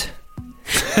Twit.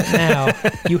 Now,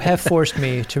 you have forced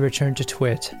me to return to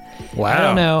Twit. Wow. I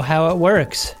don't know how it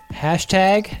works.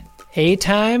 Hashtag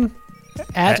A-time?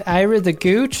 At Ira the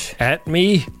Gooch? At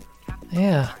me?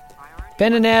 Yeah.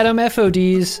 Ben and Adam,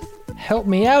 FODs, help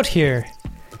me out here.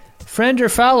 Friend or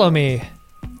follow me.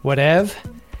 Whatever.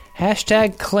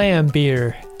 Hashtag clam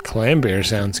beer. Clam beer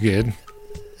sounds good.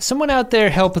 Someone out there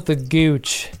help the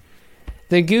Gooch.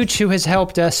 The Gooch who has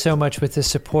helped us so much with the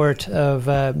support of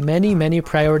many, many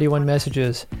priority one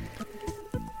messages.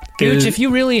 Gooch, if you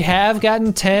really have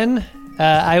gotten 10,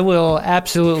 I will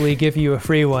absolutely give you a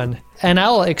free one. And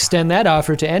I'll extend that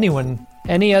offer to anyone.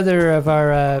 Any other of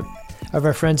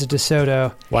our friends at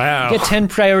DeSoto. Wow. Get 10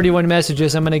 priority one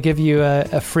messages. I'm going to give you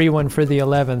a free one for the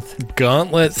 11th.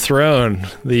 Gauntlet thrown.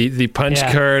 The punch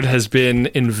card has been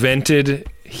invented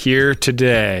here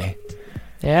today.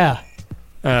 Yeah.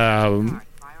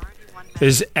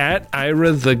 Is at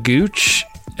Ira the Gooch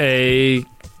a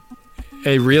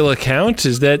real account?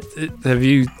 Is that have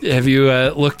you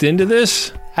looked into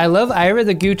this? I love Ira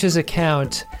the Gooch's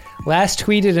account. Last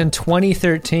tweeted in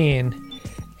 2013,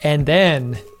 and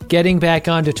then getting back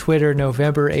onto Twitter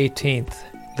November 18th.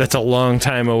 That's a long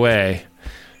time away.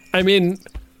 I mean,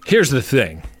 here's the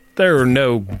thing. There are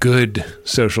no good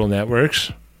social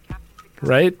networks,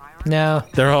 right? No.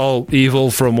 They're all evil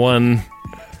from one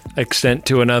extent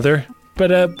to another.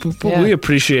 But we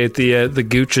appreciate the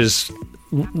Gooch's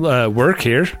work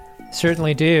here.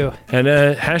 Certainly do. And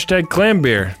hashtag clam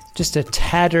beer. Just a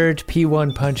tattered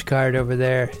P1 punch card over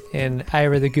there in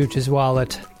Ira the Gooch's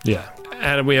wallet. Yeah.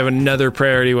 Adam, we have another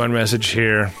priority one message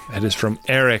here. It is from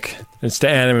Eric. It's to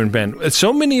Adam and Ben.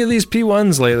 So many of these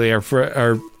P1s lately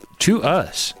are to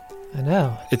us. I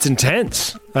know. It's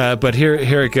intense. But here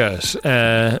it goes.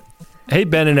 Hey,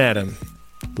 Ben and Adam.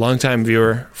 Longtime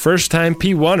viewer. First time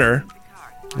P1er.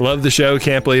 Love the show.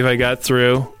 Can't believe I got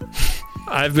through.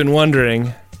 I've been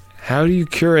wondering, how do you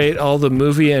curate all the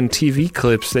movie and TV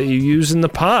clips that you use in the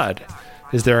pod?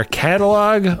 Is there a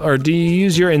catalog, or do you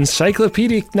use your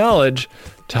encyclopedic knowledge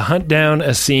to hunt down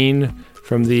a scene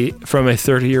from a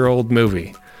 30-year-old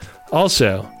movie?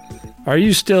 Also, are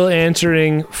you still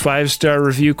answering 5-star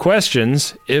review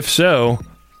questions? If so,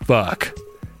 fuck.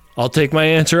 I'll take my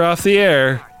answer off the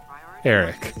air.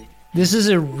 Eric. This is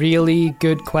a really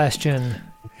good question.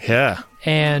 Yeah.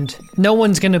 and no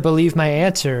one's going to believe my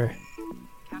answer,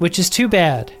 which is too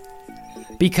bad,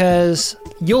 because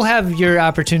you'll have your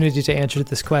opportunity to answer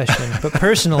this question. But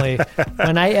personally,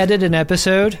 when I edit an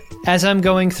episode, as I'm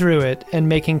going through it and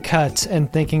making cuts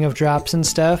and thinking of drops and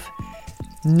stuff,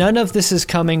 none of this is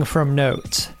coming from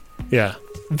notes. Yeah.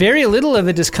 Very little of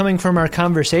it is coming from our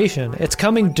conversation. It's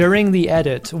coming during the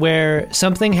edit, where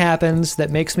something happens that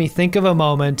makes me think of a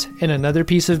moment in another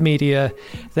piece of media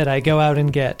that I go out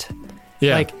and get.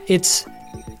 Yeah. Like, it's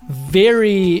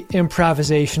very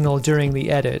improvisational during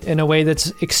the edit in a way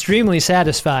that's extremely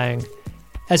satisfying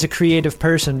as a creative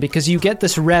person, because you get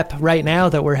this rep right now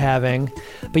that we're having,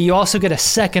 but you also get a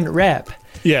second rep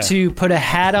to put a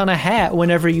hat on a hat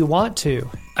whenever you want to.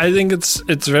 I think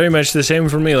it's very much the same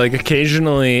for me. Like,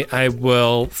 occasionally I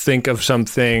will think of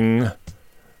something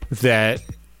that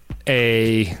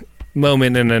a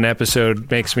moment in an episode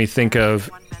makes me think of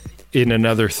in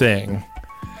another thing.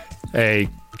 A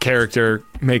character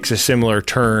makes a similar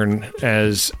turn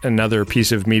as another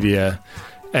piece of media,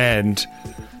 and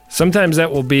sometimes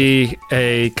that will be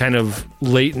a kind of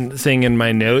latent thing in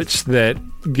my notes that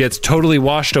gets totally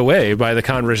washed away by the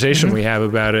conversation we have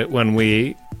about it when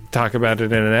we talk about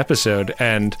it in an episode.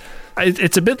 And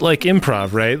it's a bit like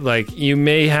improv, right? Like, you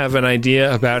may have an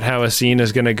idea about how a scene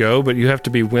is going to go, but you have to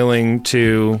be willing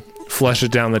to flush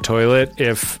it down the toilet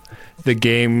if the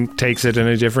game takes it in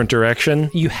a different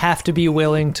direction. You have to be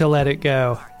willing to let it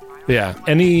go. Yeah.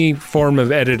 Any form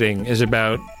of editing is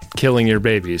about killing your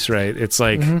babies, right? It's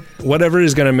like, whatever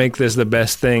is going to make this the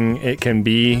best thing it can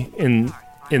be in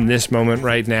this moment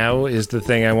right now is the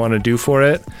thing I want to do for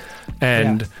it.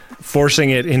 And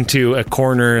forcing it into a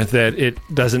corner that it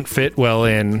doesn't fit well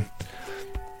in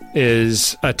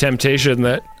is a temptation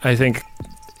that I think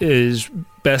is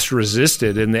best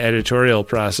resisted in the editorial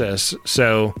process.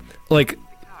 So, like,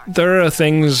 there are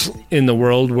things in the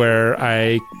world where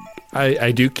I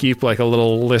do keep like a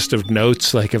little list of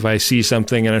notes. Like, if I see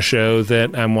something in a show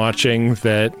that I'm watching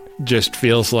that just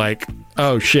feels like,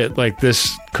 oh shit, like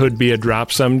this could be a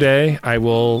drop someday,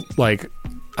 I'll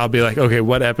be like, okay,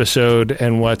 what episode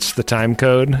and what's the time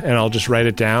code? And I'll just write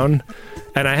it down.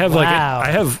 And I have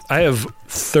I have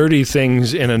 30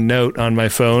 things in a note on my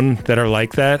phone that are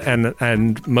like that,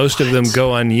 and most of them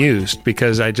go unused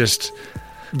because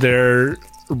they're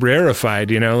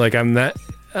rarefied, you know, like I'm not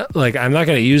going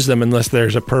to use them unless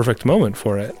there's a perfect moment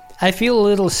for it. I feel a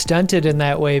little stunted in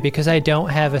that way because I don't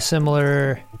have a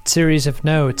similar series of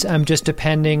notes. I'm just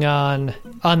depending on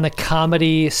the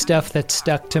comedy stuff that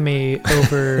stuck to me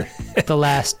over the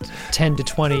last 10 to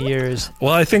 20 years.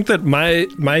 Well, I think that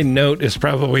my note is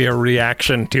probably a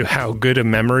reaction to how good a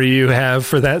memory you have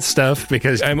for that stuff,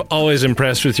 because I'm always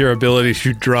impressed with your ability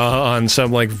to draw on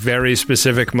some like very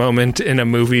specific moment in a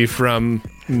movie from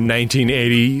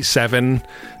 1987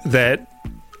 that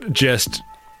just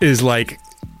is like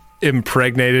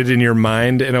impregnated in your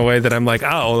mind in a way that I'm like,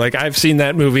 oh, like I've seen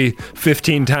that movie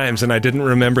 15 times and I didn't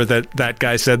remember that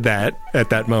guy said that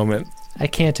at that moment. I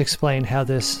can't explain how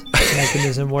this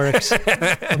mechanism works.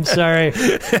 I'm sorry.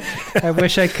 I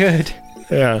wish I could.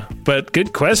 Yeah, but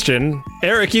good question.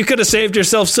 Eric, you could have saved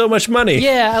yourself so much money.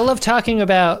 Yeah, I love talking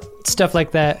about stuff like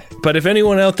that. But if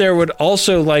anyone out there would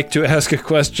also like to ask a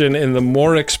question in the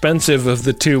more expensive of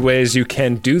the two ways you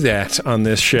can do that on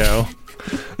this show,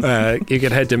 you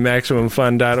can head to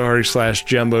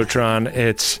MaximumFun.org/Jumbotron.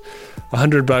 It's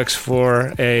 $100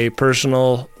 for a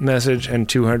personal message and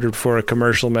 $200 for a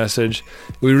commercial message.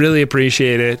 We really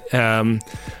appreciate it.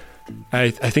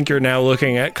 I think you're now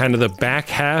looking at kind of the back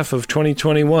half of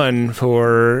 2021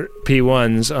 for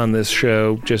P1s on this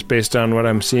show, just based on what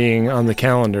I'm seeing on the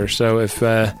calendar. So if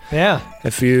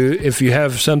you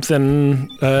have something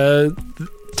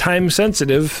time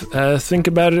sensitive, think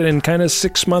about it in kind of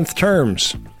 6-month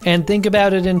terms. And think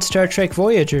about it in Star Trek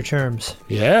Voyager terms.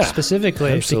 Yeah.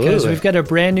 Specifically. Absolutely. Because we've got a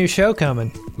brand new show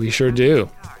coming. We sure do.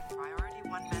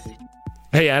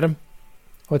 Hey, Adam.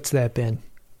 What's that, Ben?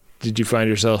 Did you find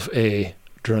yourself a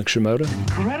drunk Shimoda?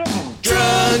 Incredible.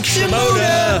 Drunk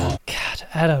Shimoda! God,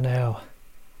 I don't know.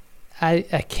 I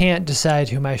can't decide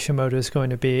who my Shimoda is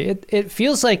going to be. It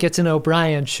feels like it's an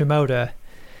O'Brien Shimoda.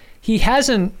 He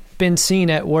hasn't been seen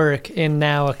at work in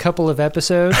now a couple of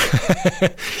episodes.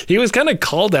 He was kind of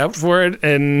called out for it,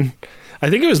 and I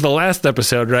think it was the last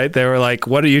episode, right? They were like,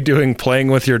 what are you doing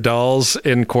playing with your dolls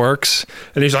in Quarks?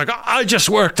 And he's like, I just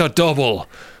worked a double.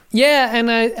 Yeah,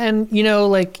 and you know,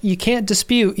 like, you can't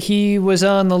dispute he was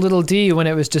on the Little D when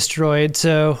it was destroyed,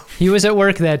 so he was at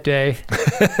work that day.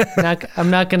 I'm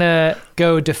not going to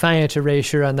go defiant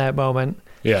erasure on that moment.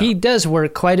 Yeah. He does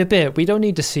work quite a bit. We don't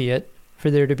need to see it for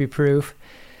there to be proof.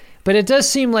 But it does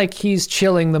seem like he's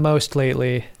chilling the most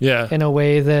lately. Yeah. In a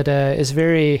way that is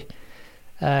very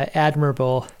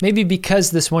admirable. Maybe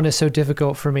because this one is so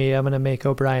difficult for me, I'm going to make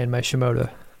O'Brien my Shimoda.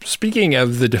 Speaking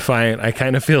of the Defiant, I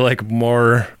kind of feel like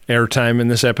more airtime in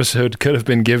this episode could have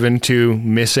been given to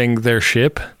missing their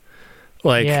ship.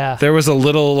 Like, there was a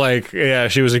little like, yeah,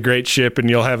 she was a great ship and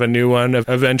you'll have a new one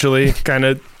eventually kind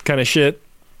of shit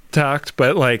talked.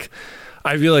 But like,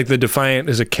 I feel like the Defiant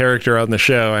is a character on the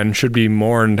show and should be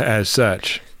mourned as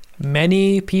such.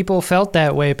 Many people felt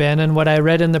that way, Ben, and what I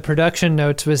read in the production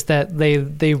notes was that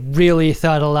they really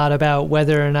thought a lot about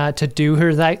whether or not to do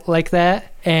her like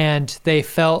that, and they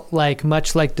felt like,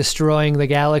 much like destroying the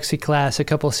Galaxy class a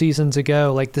couple seasons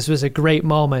ago, like this was a great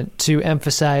moment to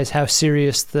emphasize how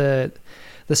serious the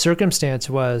circumstance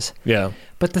was. Yeah.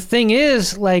 But the thing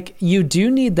is, like, you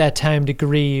do need that time to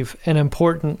grieve an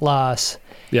important loss.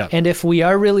 Yeah. And if we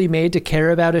are really made to care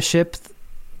about a ship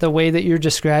the way that you're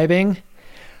describing,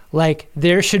 like,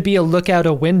 there should be a look out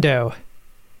a window,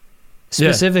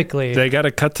 specifically. Yeah, they got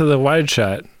to cut to the wide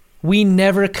shot. We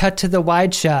never cut to the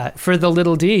wide shot for the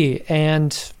little D,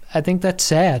 and I think that's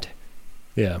sad.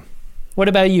 Yeah. What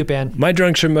about you, Ben? My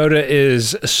drunk Shimoda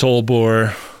is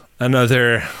Solbor,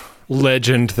 another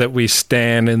legend that we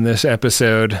stan in this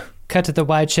episode. Cut to the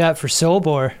wide shot for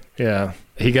Solbor. Yeah.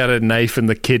 He got a knife in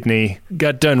the kidney,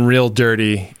 got done real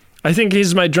dirty. I think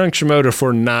he's my drunk Shimoda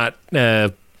for not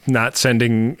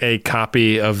sending a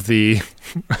copy of the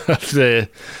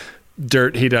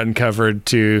dirt he'd uncovered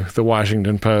to the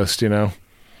Washington Post, you know?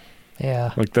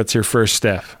 Yeah. Like, that's your first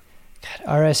step.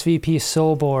 God, RSVP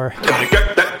Solbor. Gotta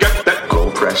get that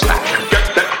gold press action.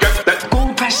 Get that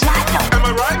Gold press platinum. Am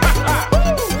I right?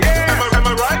 Yeah. Am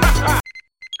I right?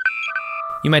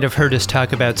 You might have heard us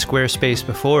talk about Squarespace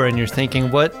before, and you're thinking,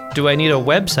 what do I need a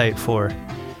website for?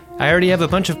 I already have a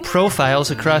bunch of profiles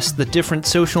across the different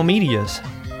social medias.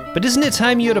 But isn't it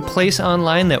time you had a place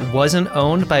online that wasn't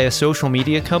owned by a social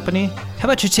media company? How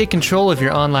about you take control of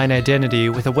your online identity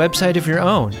with a website of your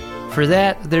own? For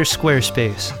that, there's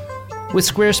Squarespace. With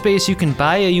Squarespace, you can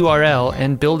buy a URL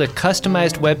and build a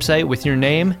customized website with your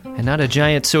name, and not a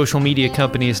giant social media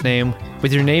company's name,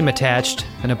 with your name attached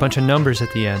and a bunch of numbers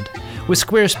at the end. With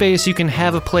Squarespace, you can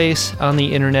have a place on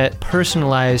the internet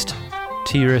personalized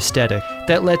to your aesthetic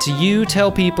that lets you tell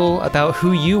people about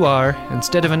who you are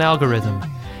instead of an algorithm.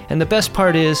 And the best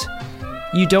part is,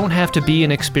 you don't have to be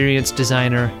an experienced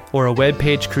designer or a web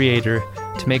page creator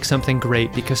to make something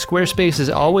great, because Squarespace is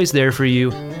always there for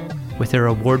you with their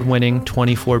award-winning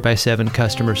 24/7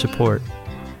 customer support.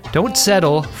 Don't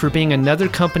settle for being another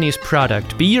company's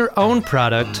product. Be your own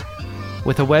product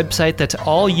with a website that's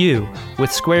all you with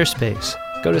Squarespace.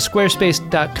 Go to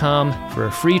squarespace.com for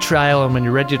a free trial, and when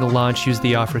you're ready to launch, use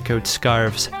the offer code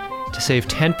SCARVES to save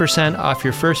 10% off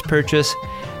your first purchase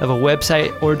of a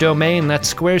website or domain.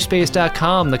 That's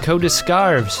squarespace.com. The code is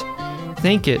SCARVES.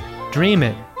 Think it, dream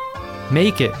it,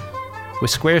 make it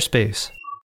with Squarespace.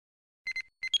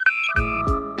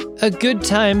 A good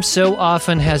time so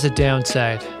often has a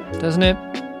downside, doesn't it?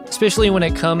 Especially when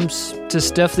it comes to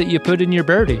stuff that you put in your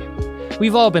birdie.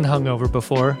 We've all been hungover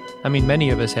before. I mean, many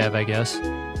of us have, I guess.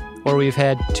 Or we've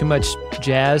had too much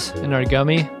jazz in our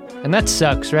gummy. And that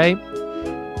sucks, right?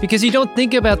 Because you don't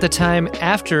think about the time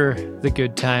after the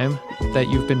good time that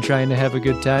you've been trying to have a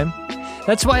good time.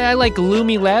 That's why I like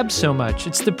Lumi Labs so much.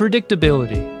 It's the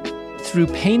predictability. Through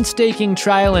painstaking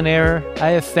trial and error, I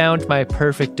have found my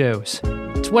perfect dose.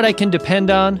 It's what I can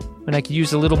depend on when I could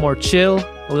use a little more chill,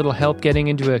 a little help getting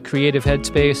into a creative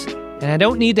headspace, and I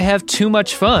don't need to have too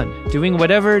much fun doing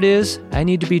whatever it is I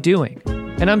need to be doing.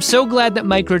 And I'm so glad that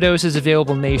Microdose is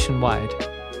available nationwide.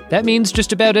 That means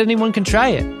just about anyone can try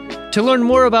it. To learn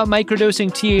more about microdosing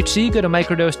THC, go to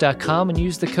microdose.com and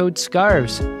use the code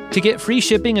SCARVES to get free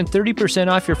shipping and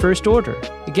 30% off your first order.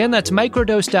 Again, that's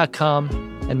microdose.com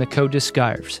and the code is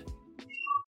SCARVES.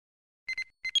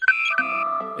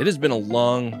 It has been a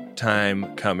long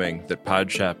time coming that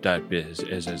podshop.biz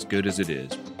is as good as it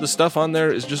is. The stuff on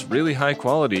there is just really high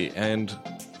quality, and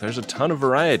there's a ton of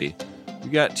variety. We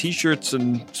got t-shirts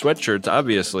and sweatshirts,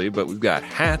 obviously, but we've got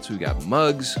hats, we've got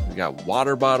mugs, we've got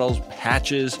water bottles,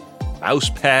 patches,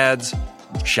 mouse pads,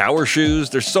 shower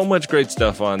shoes. There's so much great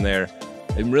stuff on there.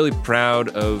 I'm really proud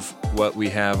of what we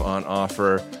have on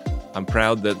offer. I'm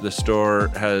proud that the store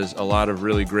has a lot of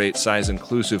really great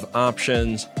size-inclusive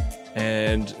options.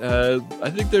 And I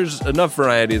think there's enough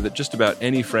variety that just about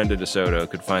any friend at DeSoto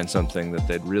could find something that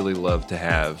they'd really love to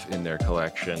have in their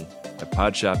collection at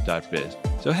podshop.biz.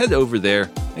 So head over there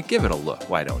and give it a look.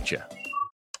 Why don't you?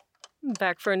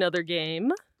 Back for another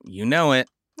game. You know it.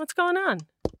 What's going on?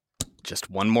 Just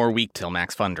one more week till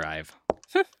Max Fun Drive.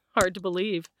 Hard to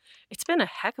believe. It's been a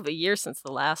heck of a year since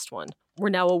the last one. We're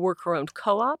now a worker-owned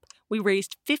co-op. We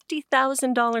raised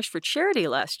 $50,000 for charity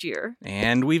last year.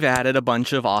 And we've added a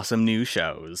bunch of awesome new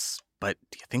shows. But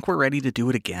do you think we're ready to do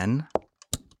it again?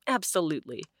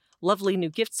 Absolutely. Lovely new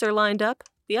gifts are lined up.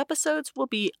 The episodes will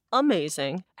be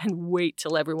amazing. And wait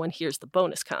till everyone hears the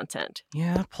bonus content.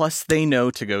 Yeah, plus they know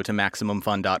to go to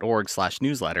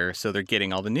MaximumFun.org/newsletter, so they're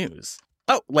getting all the news.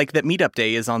 Oh, like that Meetup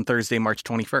Day is on Thursday, March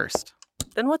 21st.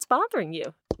 Then what's bothering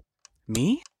you?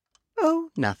 Me?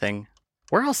 Oh, nothing.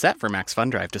 We're all set for Max Fun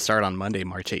Drive to start on Monday,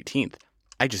 March 18th.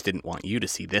 I just didn't want you to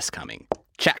see this coming.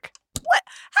 Check. What?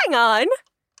 Hang on.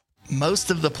 Most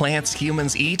of the plants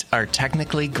humans eat are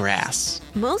technically grass.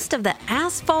 Most of the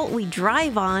asphalt we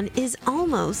drive on is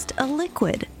almost a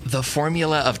liquid. The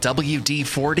formula of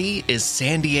WD-40 is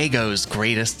San Diego's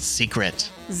greatest secret.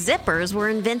 Zippers were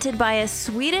invented by a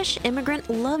Swedish immigrant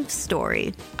love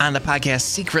story. On the podcast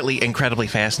Secretly Incredibly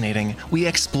Fascinating, we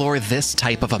explore this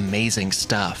type of amazing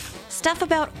stuff. Stuff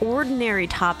about ordinary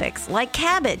topics like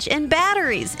cabbage and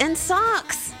batteries and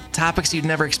socks. Topics you'd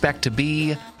never expect to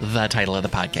be the title of the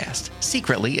podcast.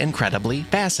 Secretly Incredibly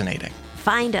Fascinating.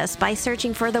 Find us by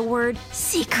searching for the word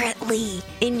secretly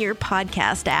in your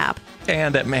podcast app.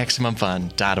 And at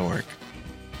MaximumFun.org.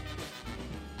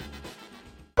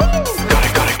 Get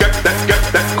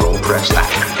that gold press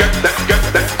platinum.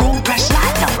 Get that gold press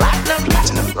platinum.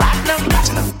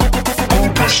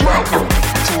 Gold press platinum.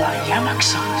 To our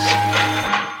Yamaxons.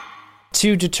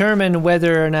 To determine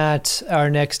whether or not our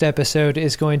next episode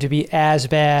is going to be as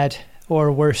bad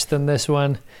or worse than this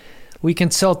one, we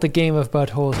consult the Game of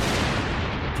Buttholes,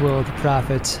 Will of the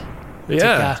Prophets.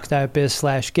 Yeah.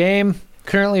 TikTok.biz/game.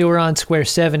 Currently, we're on Square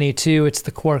 72. It's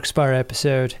the Quarks Bar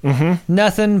episode. Mm-hmm.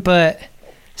 Nothing but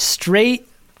straight,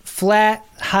 flat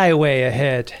highway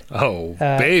ahead. Oh,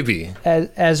 baby.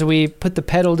 As we put the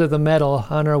pedal to the metal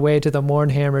on our way to the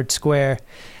Mornhammered Square.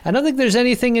 I don't think there's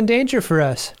anything in danger for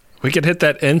us. We could hit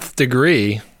that nth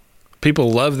degree.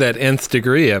 People love that nth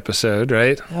degree episode,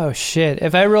 right? Oh, shit.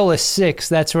 If I roll a 6,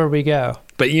 that's where we go.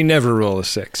 But you never roll a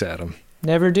 6, Adam.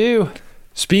 Never do.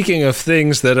 Speaking of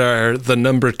things that are the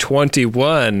number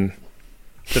 21,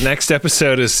 the next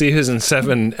episode is Season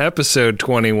 7, Episode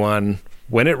 21,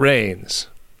 When It Rains.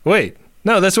 Wait,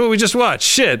 no, that's what we just watched.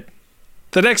 Shit.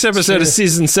 The next episode is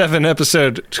Season 7,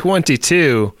 Episode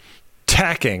 22,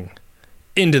 Tacking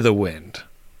into the Wind.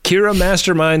 Kira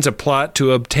masterminds a plot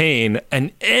to obtain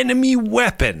an enemy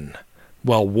weapon,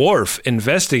 while Worf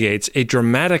investigates a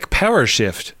dramatic power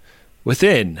shift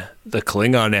within the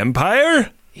Klingon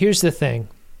Empire? Here's the thing.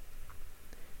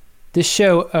 This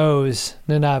show owes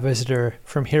Nana Visitor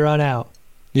from here on out.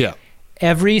 Yeah.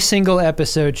 Every single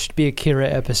episode should be a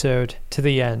Kira episode to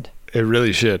the end. It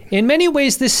really should. In many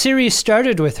ways, this series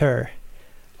started with her.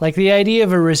 Like the idea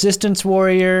of a resistance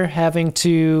warrior having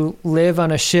to live on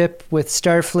a ship with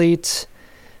Starfleet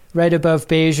right above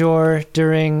Bajor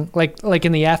during, like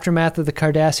in the aftermath of the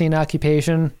Cardassian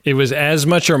occupation. It was as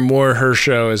much or more her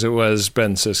show as it was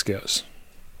Ben Sisko's.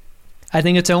 I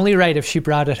think it's only right if she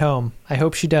brought it home. I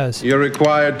hope she does. You're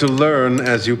required to learn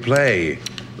as you play.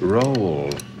 Roll.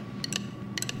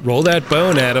 Roll that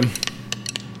bone, Adam.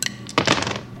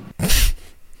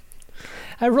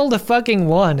 I rolled a fucking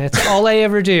 1. It's all I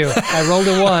ever do. I rolled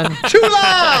a 1.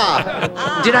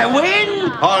 Chula! Did I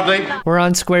win? Hardly. We're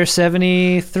on Square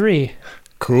 73.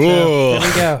 Cool. So, there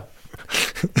we go.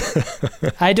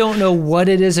 I don't know what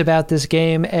it is about this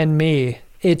game and me.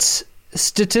 It's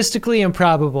statistically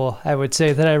improbable, I would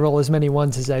say, that I roll as many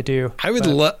 1s as I do. I would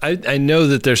I know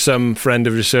that there's some friend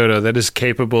of DeSoto that is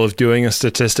capable of doing a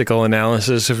statistical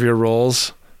analysis of your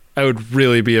rolls. I would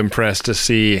really be impressed to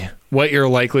see what your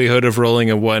likelihood of rolling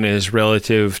a 1 is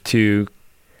relative to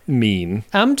mean.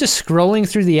 I'm just scrolling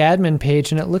through the admin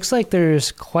page, and it looks like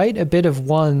there's quite a bit of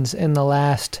 1s in the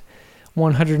last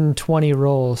 120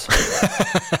 rolls.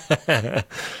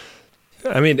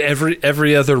 I mean,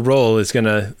 every other roll has got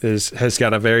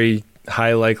a very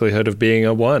high likelihood of being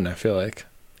a 1, I feel like.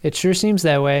 It sure seems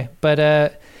that way.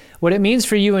 But what it means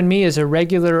for you and me is a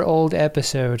regular old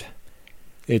episode.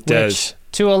 It does. Which,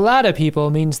 to a lot of people,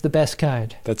 means the best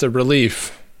kind. That's a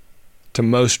relief to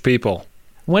most people.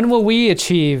 When will we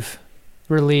achieve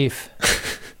relief,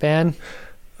 Ben?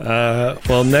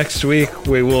 Well, next week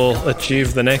we will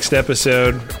achieve the next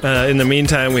episode. In the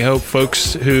meantime, we hope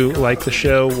folks who like the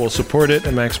show will support it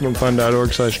at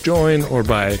MaximumFun.org/join or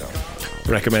by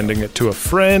recommending it to a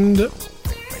friend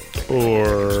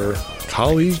or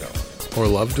colleague or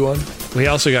loved one. We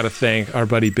also got to thank our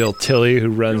buddy Bill Tilley, who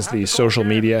runs the social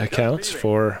media accounts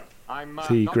for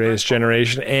The Greatest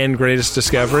Generation and Greatest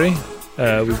Discovery.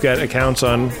 We've got accounts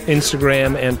on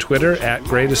Instagram and Twitter at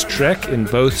Greatest Trek in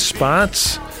both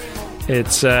spots.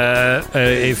 It's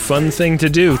a fun thing to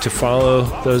do, to follow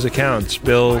those accounts.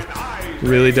 Bill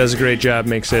really does a great job,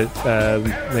 makes it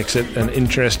an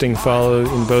interesting follow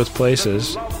in both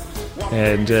places.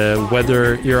 And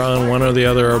whether you're on one or the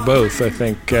other or both, I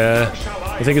think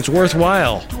it's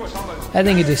worthwhile. I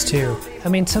think it is too. I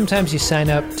mean, sometimes you sign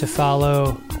up to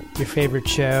follow your favorite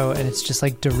show and it's just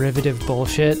like derivative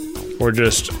bullshit. Or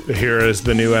just here is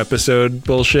the new episode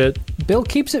bullshit. Bill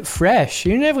keeps it fresh.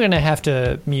 You're never going to have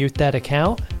to mute that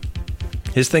account.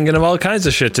 He's thinking of all kinds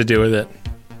of shit to do with it.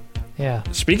 Yeah.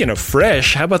 Speaking of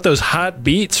fresh, how about those hot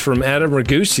beats from Adam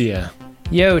Ragusa?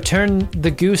 Yo, turn the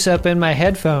goose up in my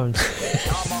headphones.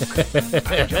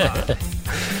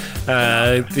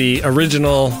 The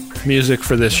original music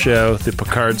for this show, the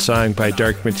Picard song by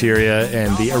Dark Materia,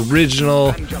 and the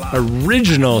original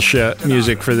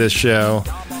music for this show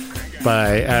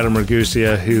by Adam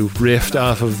Ragusa, who riffed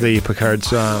off of the Picard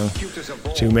song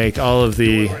to make all of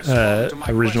the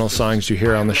original songs you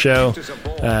hear on the show.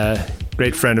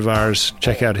 Great friend of ours.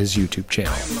 Check out his YouTube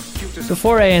channel.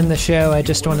 Before I end the show, I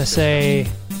just want to say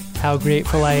how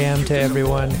grateful I am to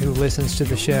everyone who listens to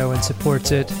the show and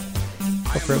supports it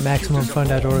over at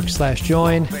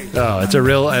MaximumFun.org/join. Oh, it's a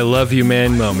real I love you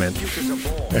man moment.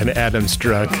 And Adam's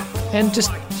drunk. And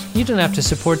just, you don't have to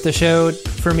support the show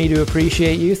for me to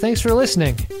appreciate you. Thanks for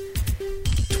listening.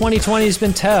 2020's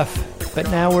been tough, but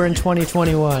now we're in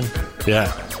 2021.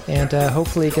 Yeah. And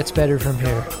hopefully it gets better from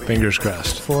here. Fingers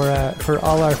crossed. For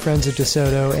all our friends of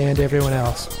DeSoto and everyone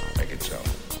else.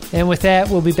 And with that,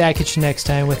 we'll be back at you next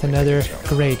time with another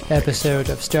great episode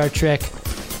of Star Trek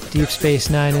Deep Space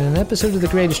Nine and an episode of The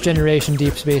Greatest Generation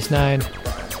Deep Space Nine,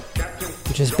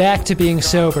 which is back to being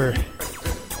sober.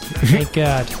 Thank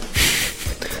God.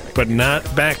 But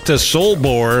not back to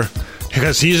Soulbore,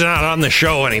 because he's not on the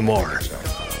show anymore.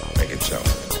 Make it so.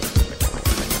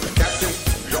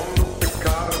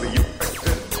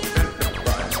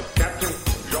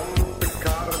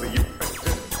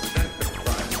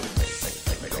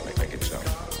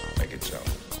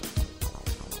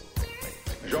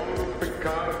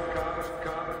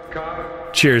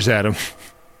 Cheers, Adam.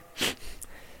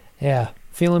 Yeah,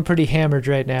 feeling pretty hammered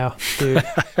right now, dude.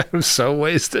 I'm so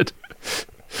wasted.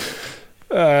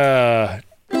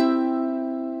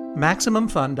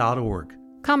 MaximumFun.org.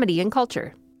 Comedy and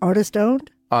culture. Artist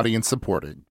owned. Audience supported.